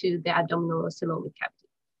into the abdominal or coelomic cavity.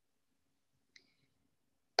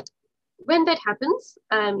 When that happens,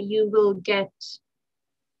 you will get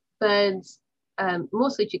birds,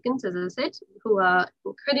 mostly chickens, as I said, who are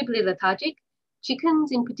incredibly lethargic.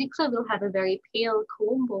 Chickens in particular will have a very pale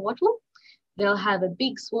comb or wattle. They'll have a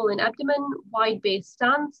big swollen abdomen, wide-based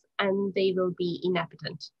stance, and they will be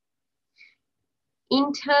inappetent.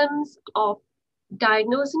 In terms of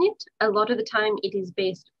diagnosing it, a lot of the time it is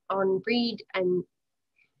based on breed and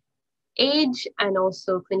age and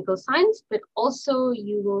also clinical signs, but also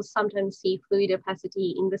you will sometimes see fluid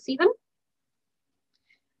opacity in the sebum.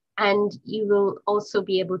 And you will also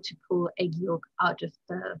be able to pull egg yolk out of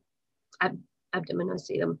the abdomen or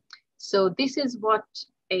sebum. So this is what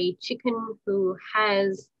a chicken who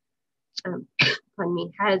has,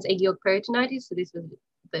 has egg yolk peritonitis. So this is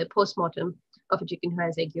the postmortem of a chicken who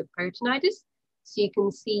has egg yolk peritonitis. So you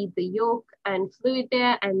can see the yolk and fluid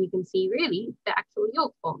there, and you can see really the actual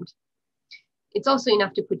yolk formed. It's also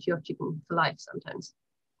enough to put your chicken for life sometimes.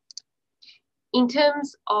 In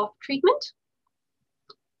terms of treatment,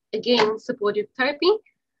 again, supportive therapy,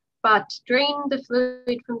 but drain the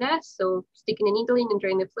fluid from there. So stick in a needle in and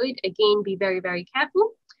drain the fluid. Again, be very, very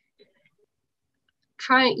careful.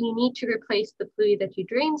 You need to replace the fluid that you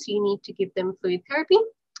drain, so you need to give them fluid therapy.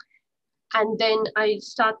 And then I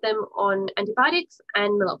start them on antibiotics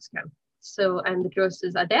and meloxicam. So, and the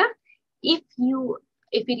doses are there. If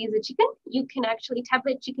it is a chicken, you can actually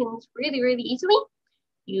tablet chickens really, really easily.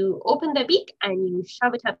 You open their beak and you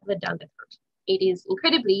shove a tablet down their throat. It is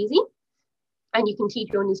incredibly easy, and you can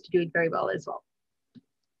teach owners to do it very well as well.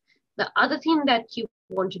 The other thing that you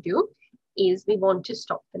want to do is we want to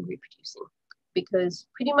stop them reproducing, because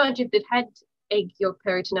pretty much if they've had egg yolk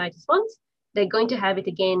peritonitis once, they're going to have it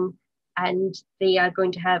again, and they are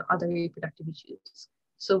going to have other reproductive issues.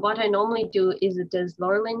 So what I normally do is a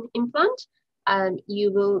deslorelin implant.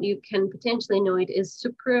 You can potentially know it as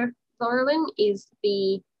supralorelin is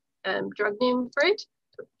the drug name for it.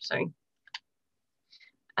 Sorry.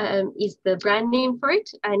 Is the brand name for it,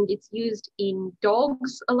 and it's used in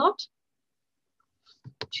dogs a lot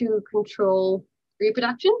to control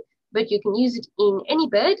reproduction, but you can use it in any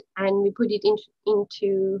bird, and we put it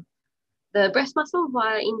into the breast muscle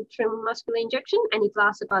via intramuscular injection, and it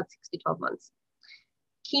lasts about 6 to 12 months.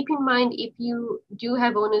 Keep in mind, if you do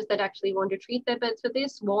have owners that actually want to treat their birds for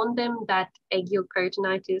this, warn them that egg yolk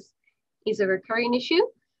peritonitis is a recurring issue.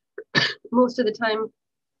 Most of the time,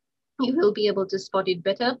 you will be able to spot it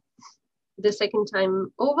better the second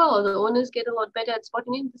time over, or the owners get a lot better at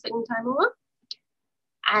spotting it the second time over.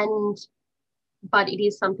 But it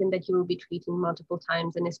is something that you will be treating multiple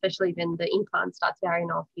times, and especially when the implant starts wearing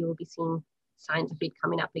off, you will be seeing signs of it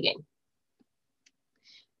coming up again.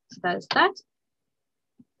 So that's that.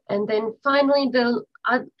 And then finally,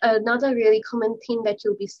 another really common thing that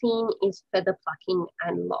you'll be seeing is feather plucking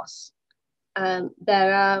and loss.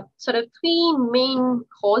 There are sort of 3 main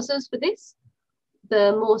causes for this.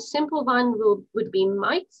 The most simple one would be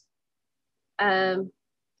mites, and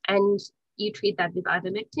you treat that with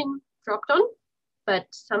ivermectin dropped on, but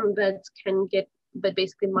some birds but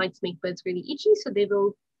basically mites make birds really itchy, so they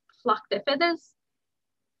will pluck their feathers.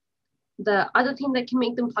 The other thing that can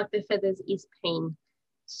make them pluck their feathers is pain.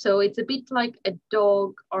 So it's a bit like a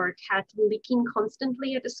dog or a cat licking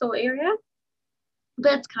constantly at a sore area.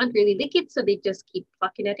 Birds can't really lick it, so they just keep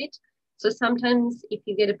plucking at it. So sometimes if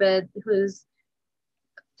you get a bird whose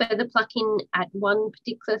feather plucking at one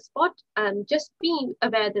particular spot, just be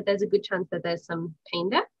aware that there's a good chance that there's some pain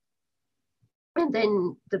there. And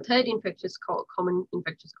then the third common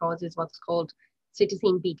infectious cause is what's called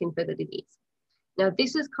citizen beacon feather disease. Now,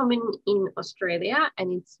 this is common in Australia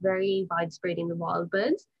and it's very widespread in the wild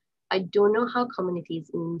birds. I don't know how common it is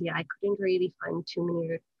in India. I couldn't really find too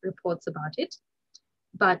many reports about it.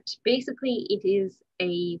 But basically, it is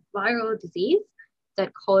a viral disease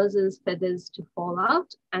that causes feathers to fall out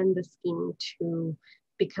and the skin to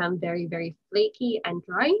become very, very flaky and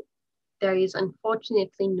dry. There is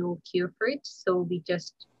unfortunately no cure for it, so we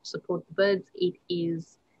just support the birds. It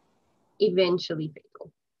is eventually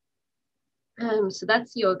fatal. So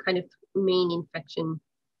that's your kind of main infection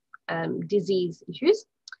disease issues.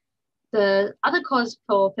 The other cause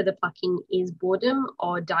for feather plucking is boredom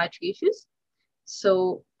or dietary issues.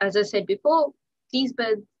 So as I said before, these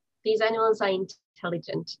animals are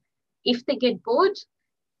intelligent. If they get bored,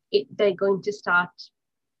 they're going to start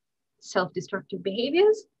self-destructive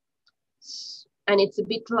behaviors. And it's a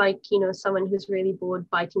bit like, someone who's really bored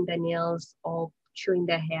biting their nails or chewing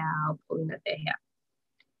their hair or pulling at their hair.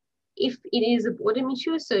 If it is a boredom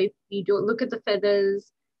issue, so if you don't look at the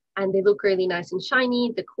feathers and they look really nice and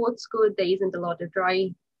shiny, the coat's good, there isn't a lot of dry,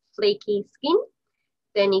 flaky skin,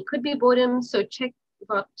 then it could be boredom. So check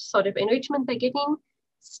what sort of enrichment they're getting.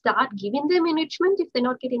 Start giving them enrichment if they're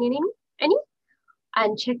not getting any,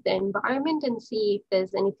 and check the environment and see if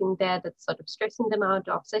there's anything there that's sort of stressing them out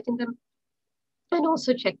or upsetting them. And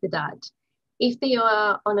also check the diet. If they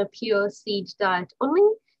are on a pure seed diet only,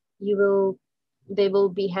 they will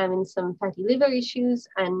be having some fatty liver issues,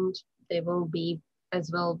 and they will be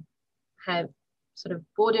as well have sort of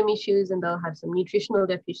boredom issues, and they'll have some nutritional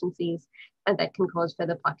deficiencies, and that can cause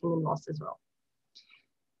feather plucking and loss as well.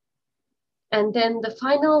 And then the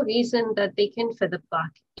final reason that they can feather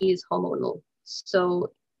pluck is hormonal.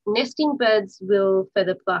 So nesting birds will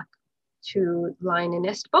feather pluck to line a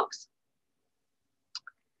nest box.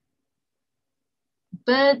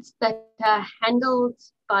 Birds that are handled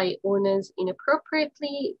by owners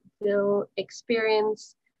inappropriately will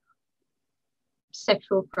experience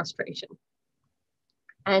sexual frustration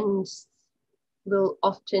and will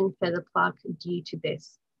often feather pluck due to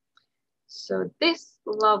this. So this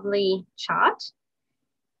lovely chart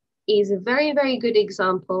is a very, very good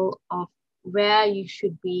example of where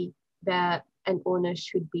an owner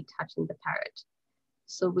should be touching the parrot.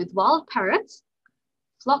 So with wild parrots,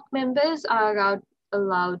 flock members are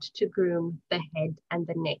allowed to groom the head and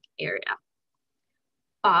the neck area,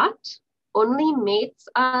 but only mates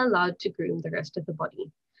are allowed to groom the rest of the body.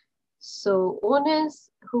 So owners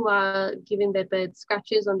who are giving their birds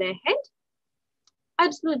scratches on their head,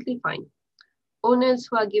 absolutely fine. Owners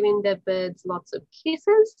who are giving their birds lots of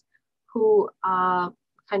kisses, who are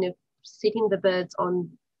kind of sitting the birds on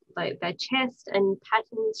like their chest and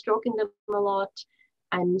patting, stroking them a lot,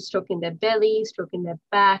 and stroking their belly, stroking their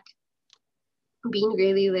back, being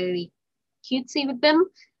really, really cutesy with them,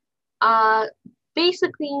 are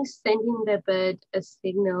basically sending their bird a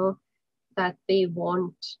signal that they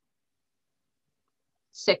want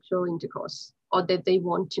sexual intercourse or that they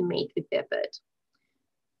want to mate with their bird.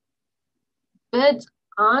 Birds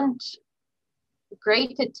aren't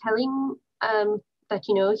great at telling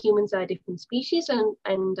that humans are a different species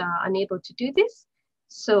and are unable to do this.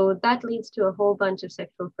 So that leads to a whole bunch of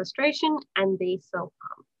sexual frustration, and they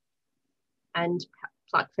self-harm and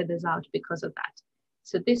pluck feathers out because of that.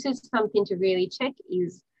 So this is something to really check,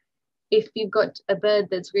 is if you've got a bird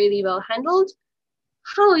that's really well handled,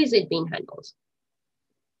 how is it being handled?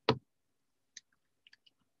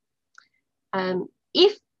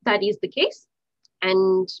 If that is the case,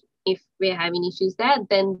 and if we're having issues there,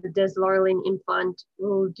 then the desloraline implant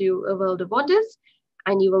will do a world of wonders.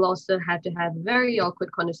 And you will also have to have a very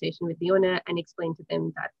awkward conversation with the owner and explain to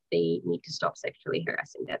them that they need to stop sexually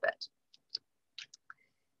harassing their bird.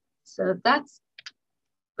 So that's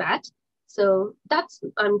that. So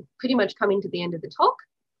I'm pretty much coming to the end of the talk.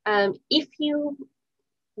 If you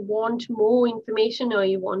want more information or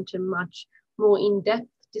you want a much more in-depth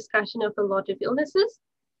discussion of a lot of illnesses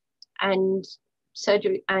and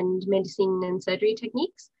surgery and medicine and surgery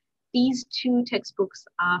techniques, these two textbooks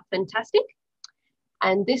are fantastic.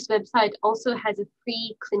 And this website also has a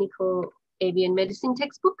free clinical avian medicine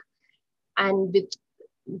textbook. And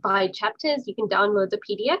by chapters, you can download the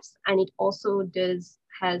PDFs, and it also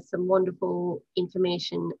has some wonderful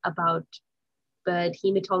information about bird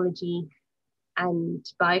hematology and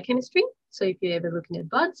biochemistry. So if you're ever looking at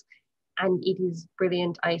birds, and it is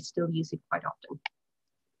brilliant, I still use it quite often.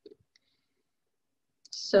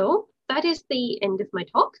 So that is the end of my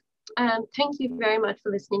talk. Thank you very much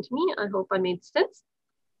for listening to me. I hope I made sense.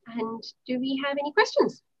 And do we have any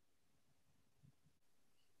questions?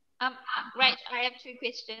 Right, I have two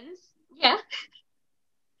questions. Yeah.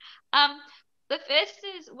 The first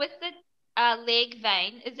is with the leg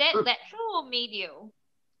vein, is that lateral or medial?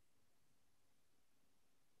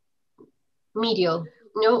 Medial.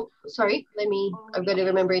 No, sorry. I've got to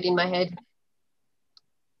remember it in my head.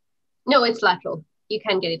 No, it's lateral. You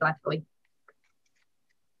can get it laterally.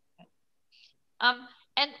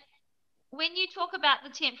 And when you talk about the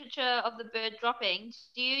temperature of the bird dropping,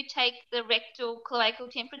 do you take the rectal cloacal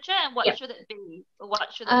temperature, and what should it be? Or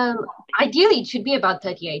what should it not be? Ideally, it should be about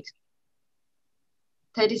 38.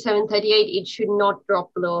 37, 38, it should not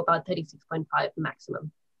drop below about 36.5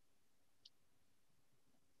 maximum.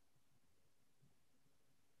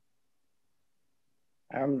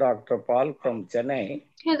 I am Dr. Paul from Chennai.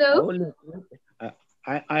 Hello.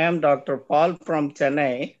 I am Dr. Paul from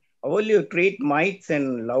Chennai. How will you treat mites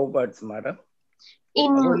in lovebirds, madam?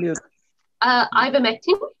 In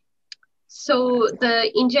ivermectin. So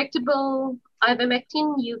the injectable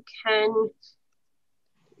ivermectin, you can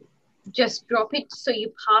just drop it. So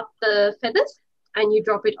you part the feathers and you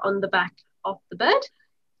drop it on the back of the bird.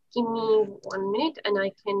 Give me 1 minute and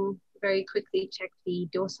I can very quickly check the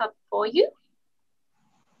dose up for you.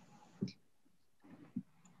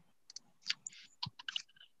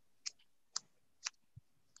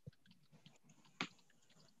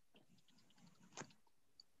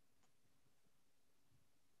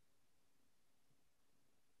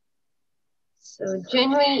 So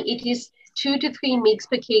generally it is 2 to 3 mg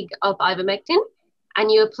per kg of ivermectin, and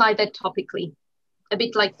you apply that topically. A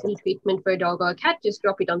bit like flea treatment for a dog or a cat, just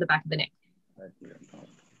drop it on the back of the neck.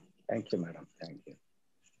 Thank you, madam. Thank you.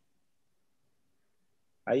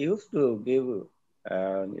 I used to give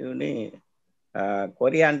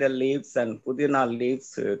coriander leaves and pudina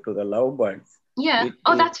leaves to the lovebirds. Yeah.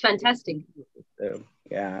 That's fantastic.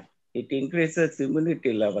 Yeah. It increases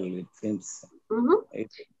immunity level, it seems.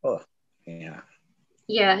 Yeah.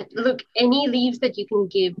 Yeah, look, any leaves that you can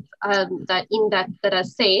give that are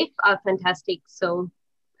safe are fantastic. So,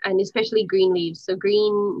 and especially green leaves. So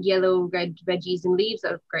green, yellow, red veggies and leaves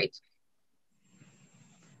are great.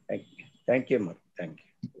 Thank you, ma'am.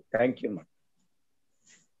 Thank you, ma'am.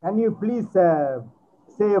 Can you please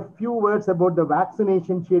say a few words about the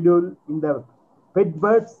vaccination schedule in the pet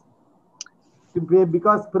birds?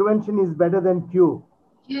 Because prevention is better than cure.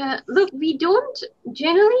 Yeah, look, we don't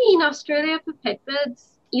generally in Australia for pet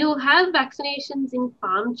birds. You'll have vaccinations in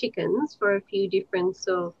farm chickens for a few different,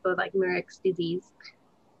 so for like Murex disease.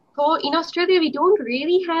 In Australia, we don't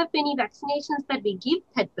really have many vaccinations that we give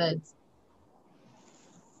pet birds.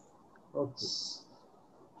 Okay.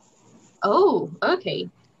 Oh, okay.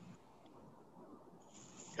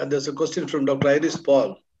 And there's a question from Dr. Iris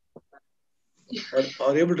Paul.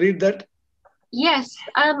 Are you able to read that? Yes,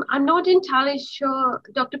 I'm not entirely sure,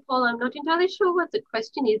 Dr. Paul, I'm not entirely sure what the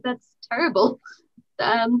question is. That's terrible.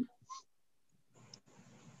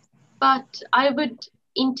 But I would,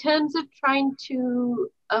 in terms of trying to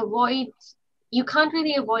avoid, you can't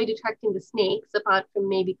really avoid attracting the snakes apart from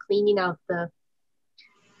maybe cleaning out the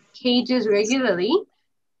cages regularly.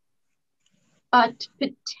 But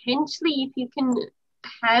potentially if you can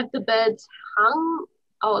have the birds hung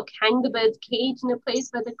or hang the bird's cage in a place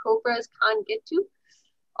where the cobras can't get to,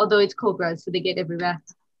 although it's cobras, so they get everywhere.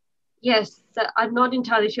 Yes, I'm not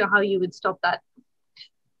entirely sure how you would stop that.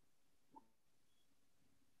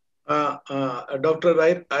 Dr.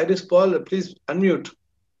 Iris Paul, please unmute.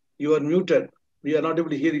 You are muted. We are not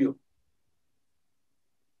able to hear you.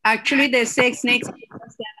 Actually, they say snakes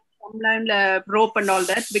rope and all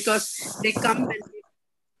that because they come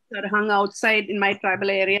and are hung outside in my tribal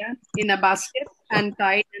area in a basket and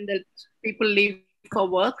tied, and the people leave for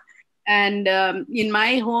work. And in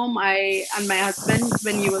my home, I and my husband,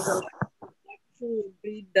 when he was alive, to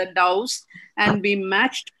breed the doves, and we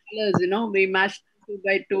matched colors. We matched 2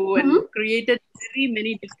 by 2 and created very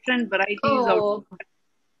many different varieties of.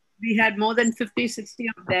 We had more than 50, 60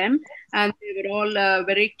 of them, and they were all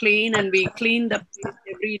very clean, and we cleaned the place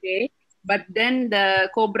every day. But then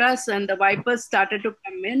the cobras and the vipers started to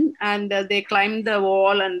come in, and they climbed the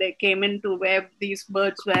wall and they came into where these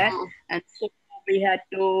birds were. And so we had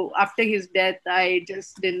to, after his death, I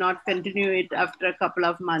just did not continue it after a couple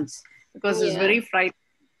of months because it's very frightening.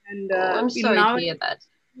 And I'm sorry to hear that.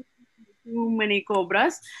 Too many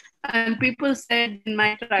cobras, and people said in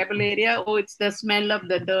my tribal area, oh, it's the smell of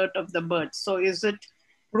the dirt of the birds. So is it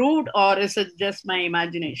proved or is it just my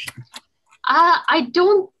imagination? I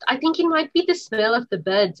think it might be the smell of the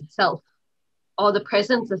birds itself or the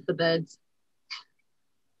presence of the birds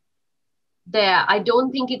there. I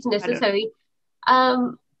don't think it's necessary.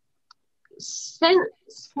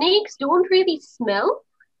 Snakes don't really smell,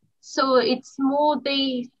 so it's more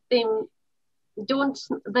they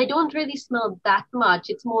don't really smell that much.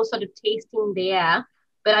 It's more sort of tasting the air.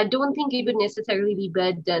 But I don't think it would necessarily be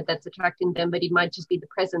bird dirt that's attracting them, but it might just be the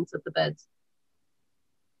presence of the birds.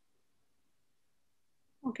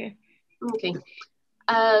 Okay. Okay.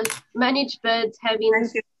 Manage birds having...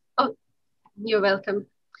 Thank you. Oh, you're welcome.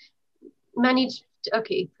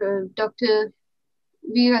 Okay, for Dr.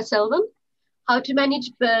 Veera Selvam. How to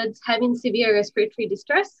manage birds having severe respiratory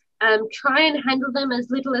distress. Try and handle them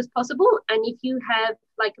as little as possible. And if you have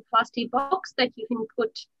like a plastic box that you can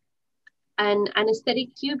put an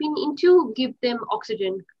anesthetic tube into, give them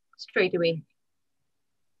oxygen straight away.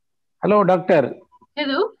 Hello, doctor.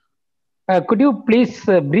 Hello. Could you please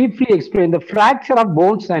briefly explain the fracture of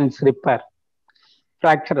bones and its repair?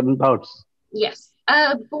 Fracture of bones. Yes.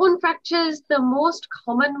 Bone fractures, the most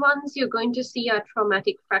common ones you're going to see are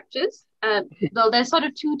traumatic fractures. Though there's sort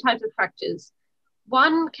of two types of fractures.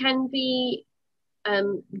 One can be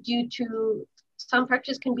some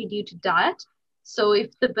fractures can be due to diet. So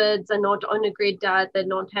if the birds are not on a great diet, they're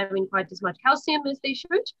not having quite as much calcium as they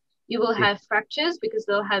should, you will have fractures because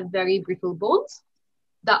they'll have very brittle bones.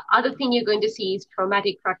 The other thing you're going to see is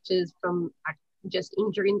traumatic fractures from just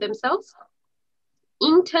injuring themselves.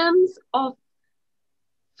 In terms of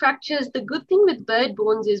fractures, the good thing with bird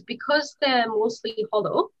bones is because they're mostly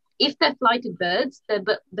hollow, if they're flighted birds,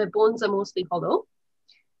 their bones are mostly hollow.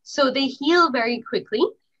 So they heal very quickly,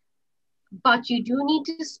 but you do need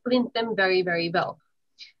to splint them very, very well.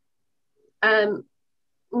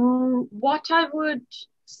 What I would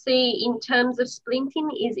say in terms of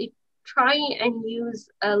splinting is try and use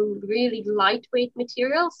a really lightweight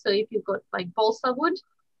material. So if you've got like balsa wood,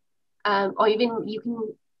 or even you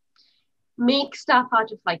can make stuff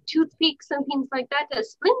out of like toothpicks and things like that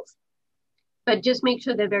as splints, but just make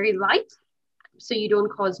sure they're very light so you don't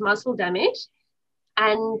cause muscle damage.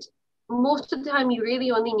 And most of the time you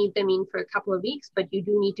really only need them in for a couple of weeks, but you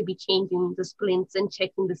do need to be changing the splints and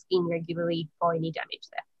checking the skin regularly for any damage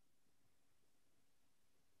there.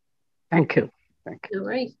 Thank you. Thank you. No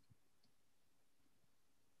worries.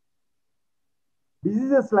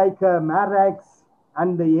 Diseases like Marax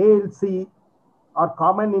and the ALC are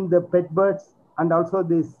common in the pet birds, and also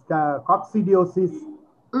this coccidiosis,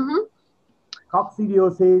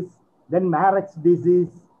 then Marax disease.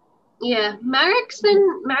 Yeah, Marax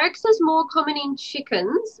is more common in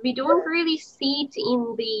chickens. We don't really see it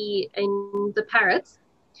in the parrots.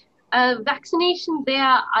 Vaccination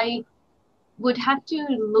there, I would have to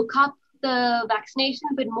look up the vaccination,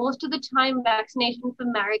 but most of the time vaccination for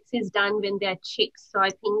Marax is done when they're chicks. So I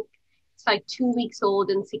think it's like 2 weeks old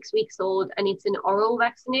and 6 weeks old, and it's an oral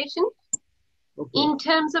vaccination. Okay. In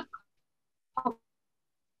terms of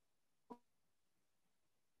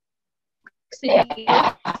if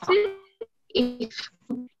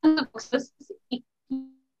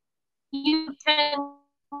you can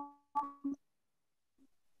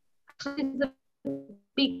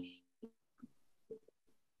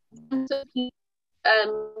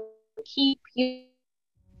keep your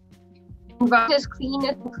environment as clean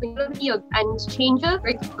and change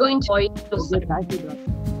it, going to avoid those. Okay, thank you,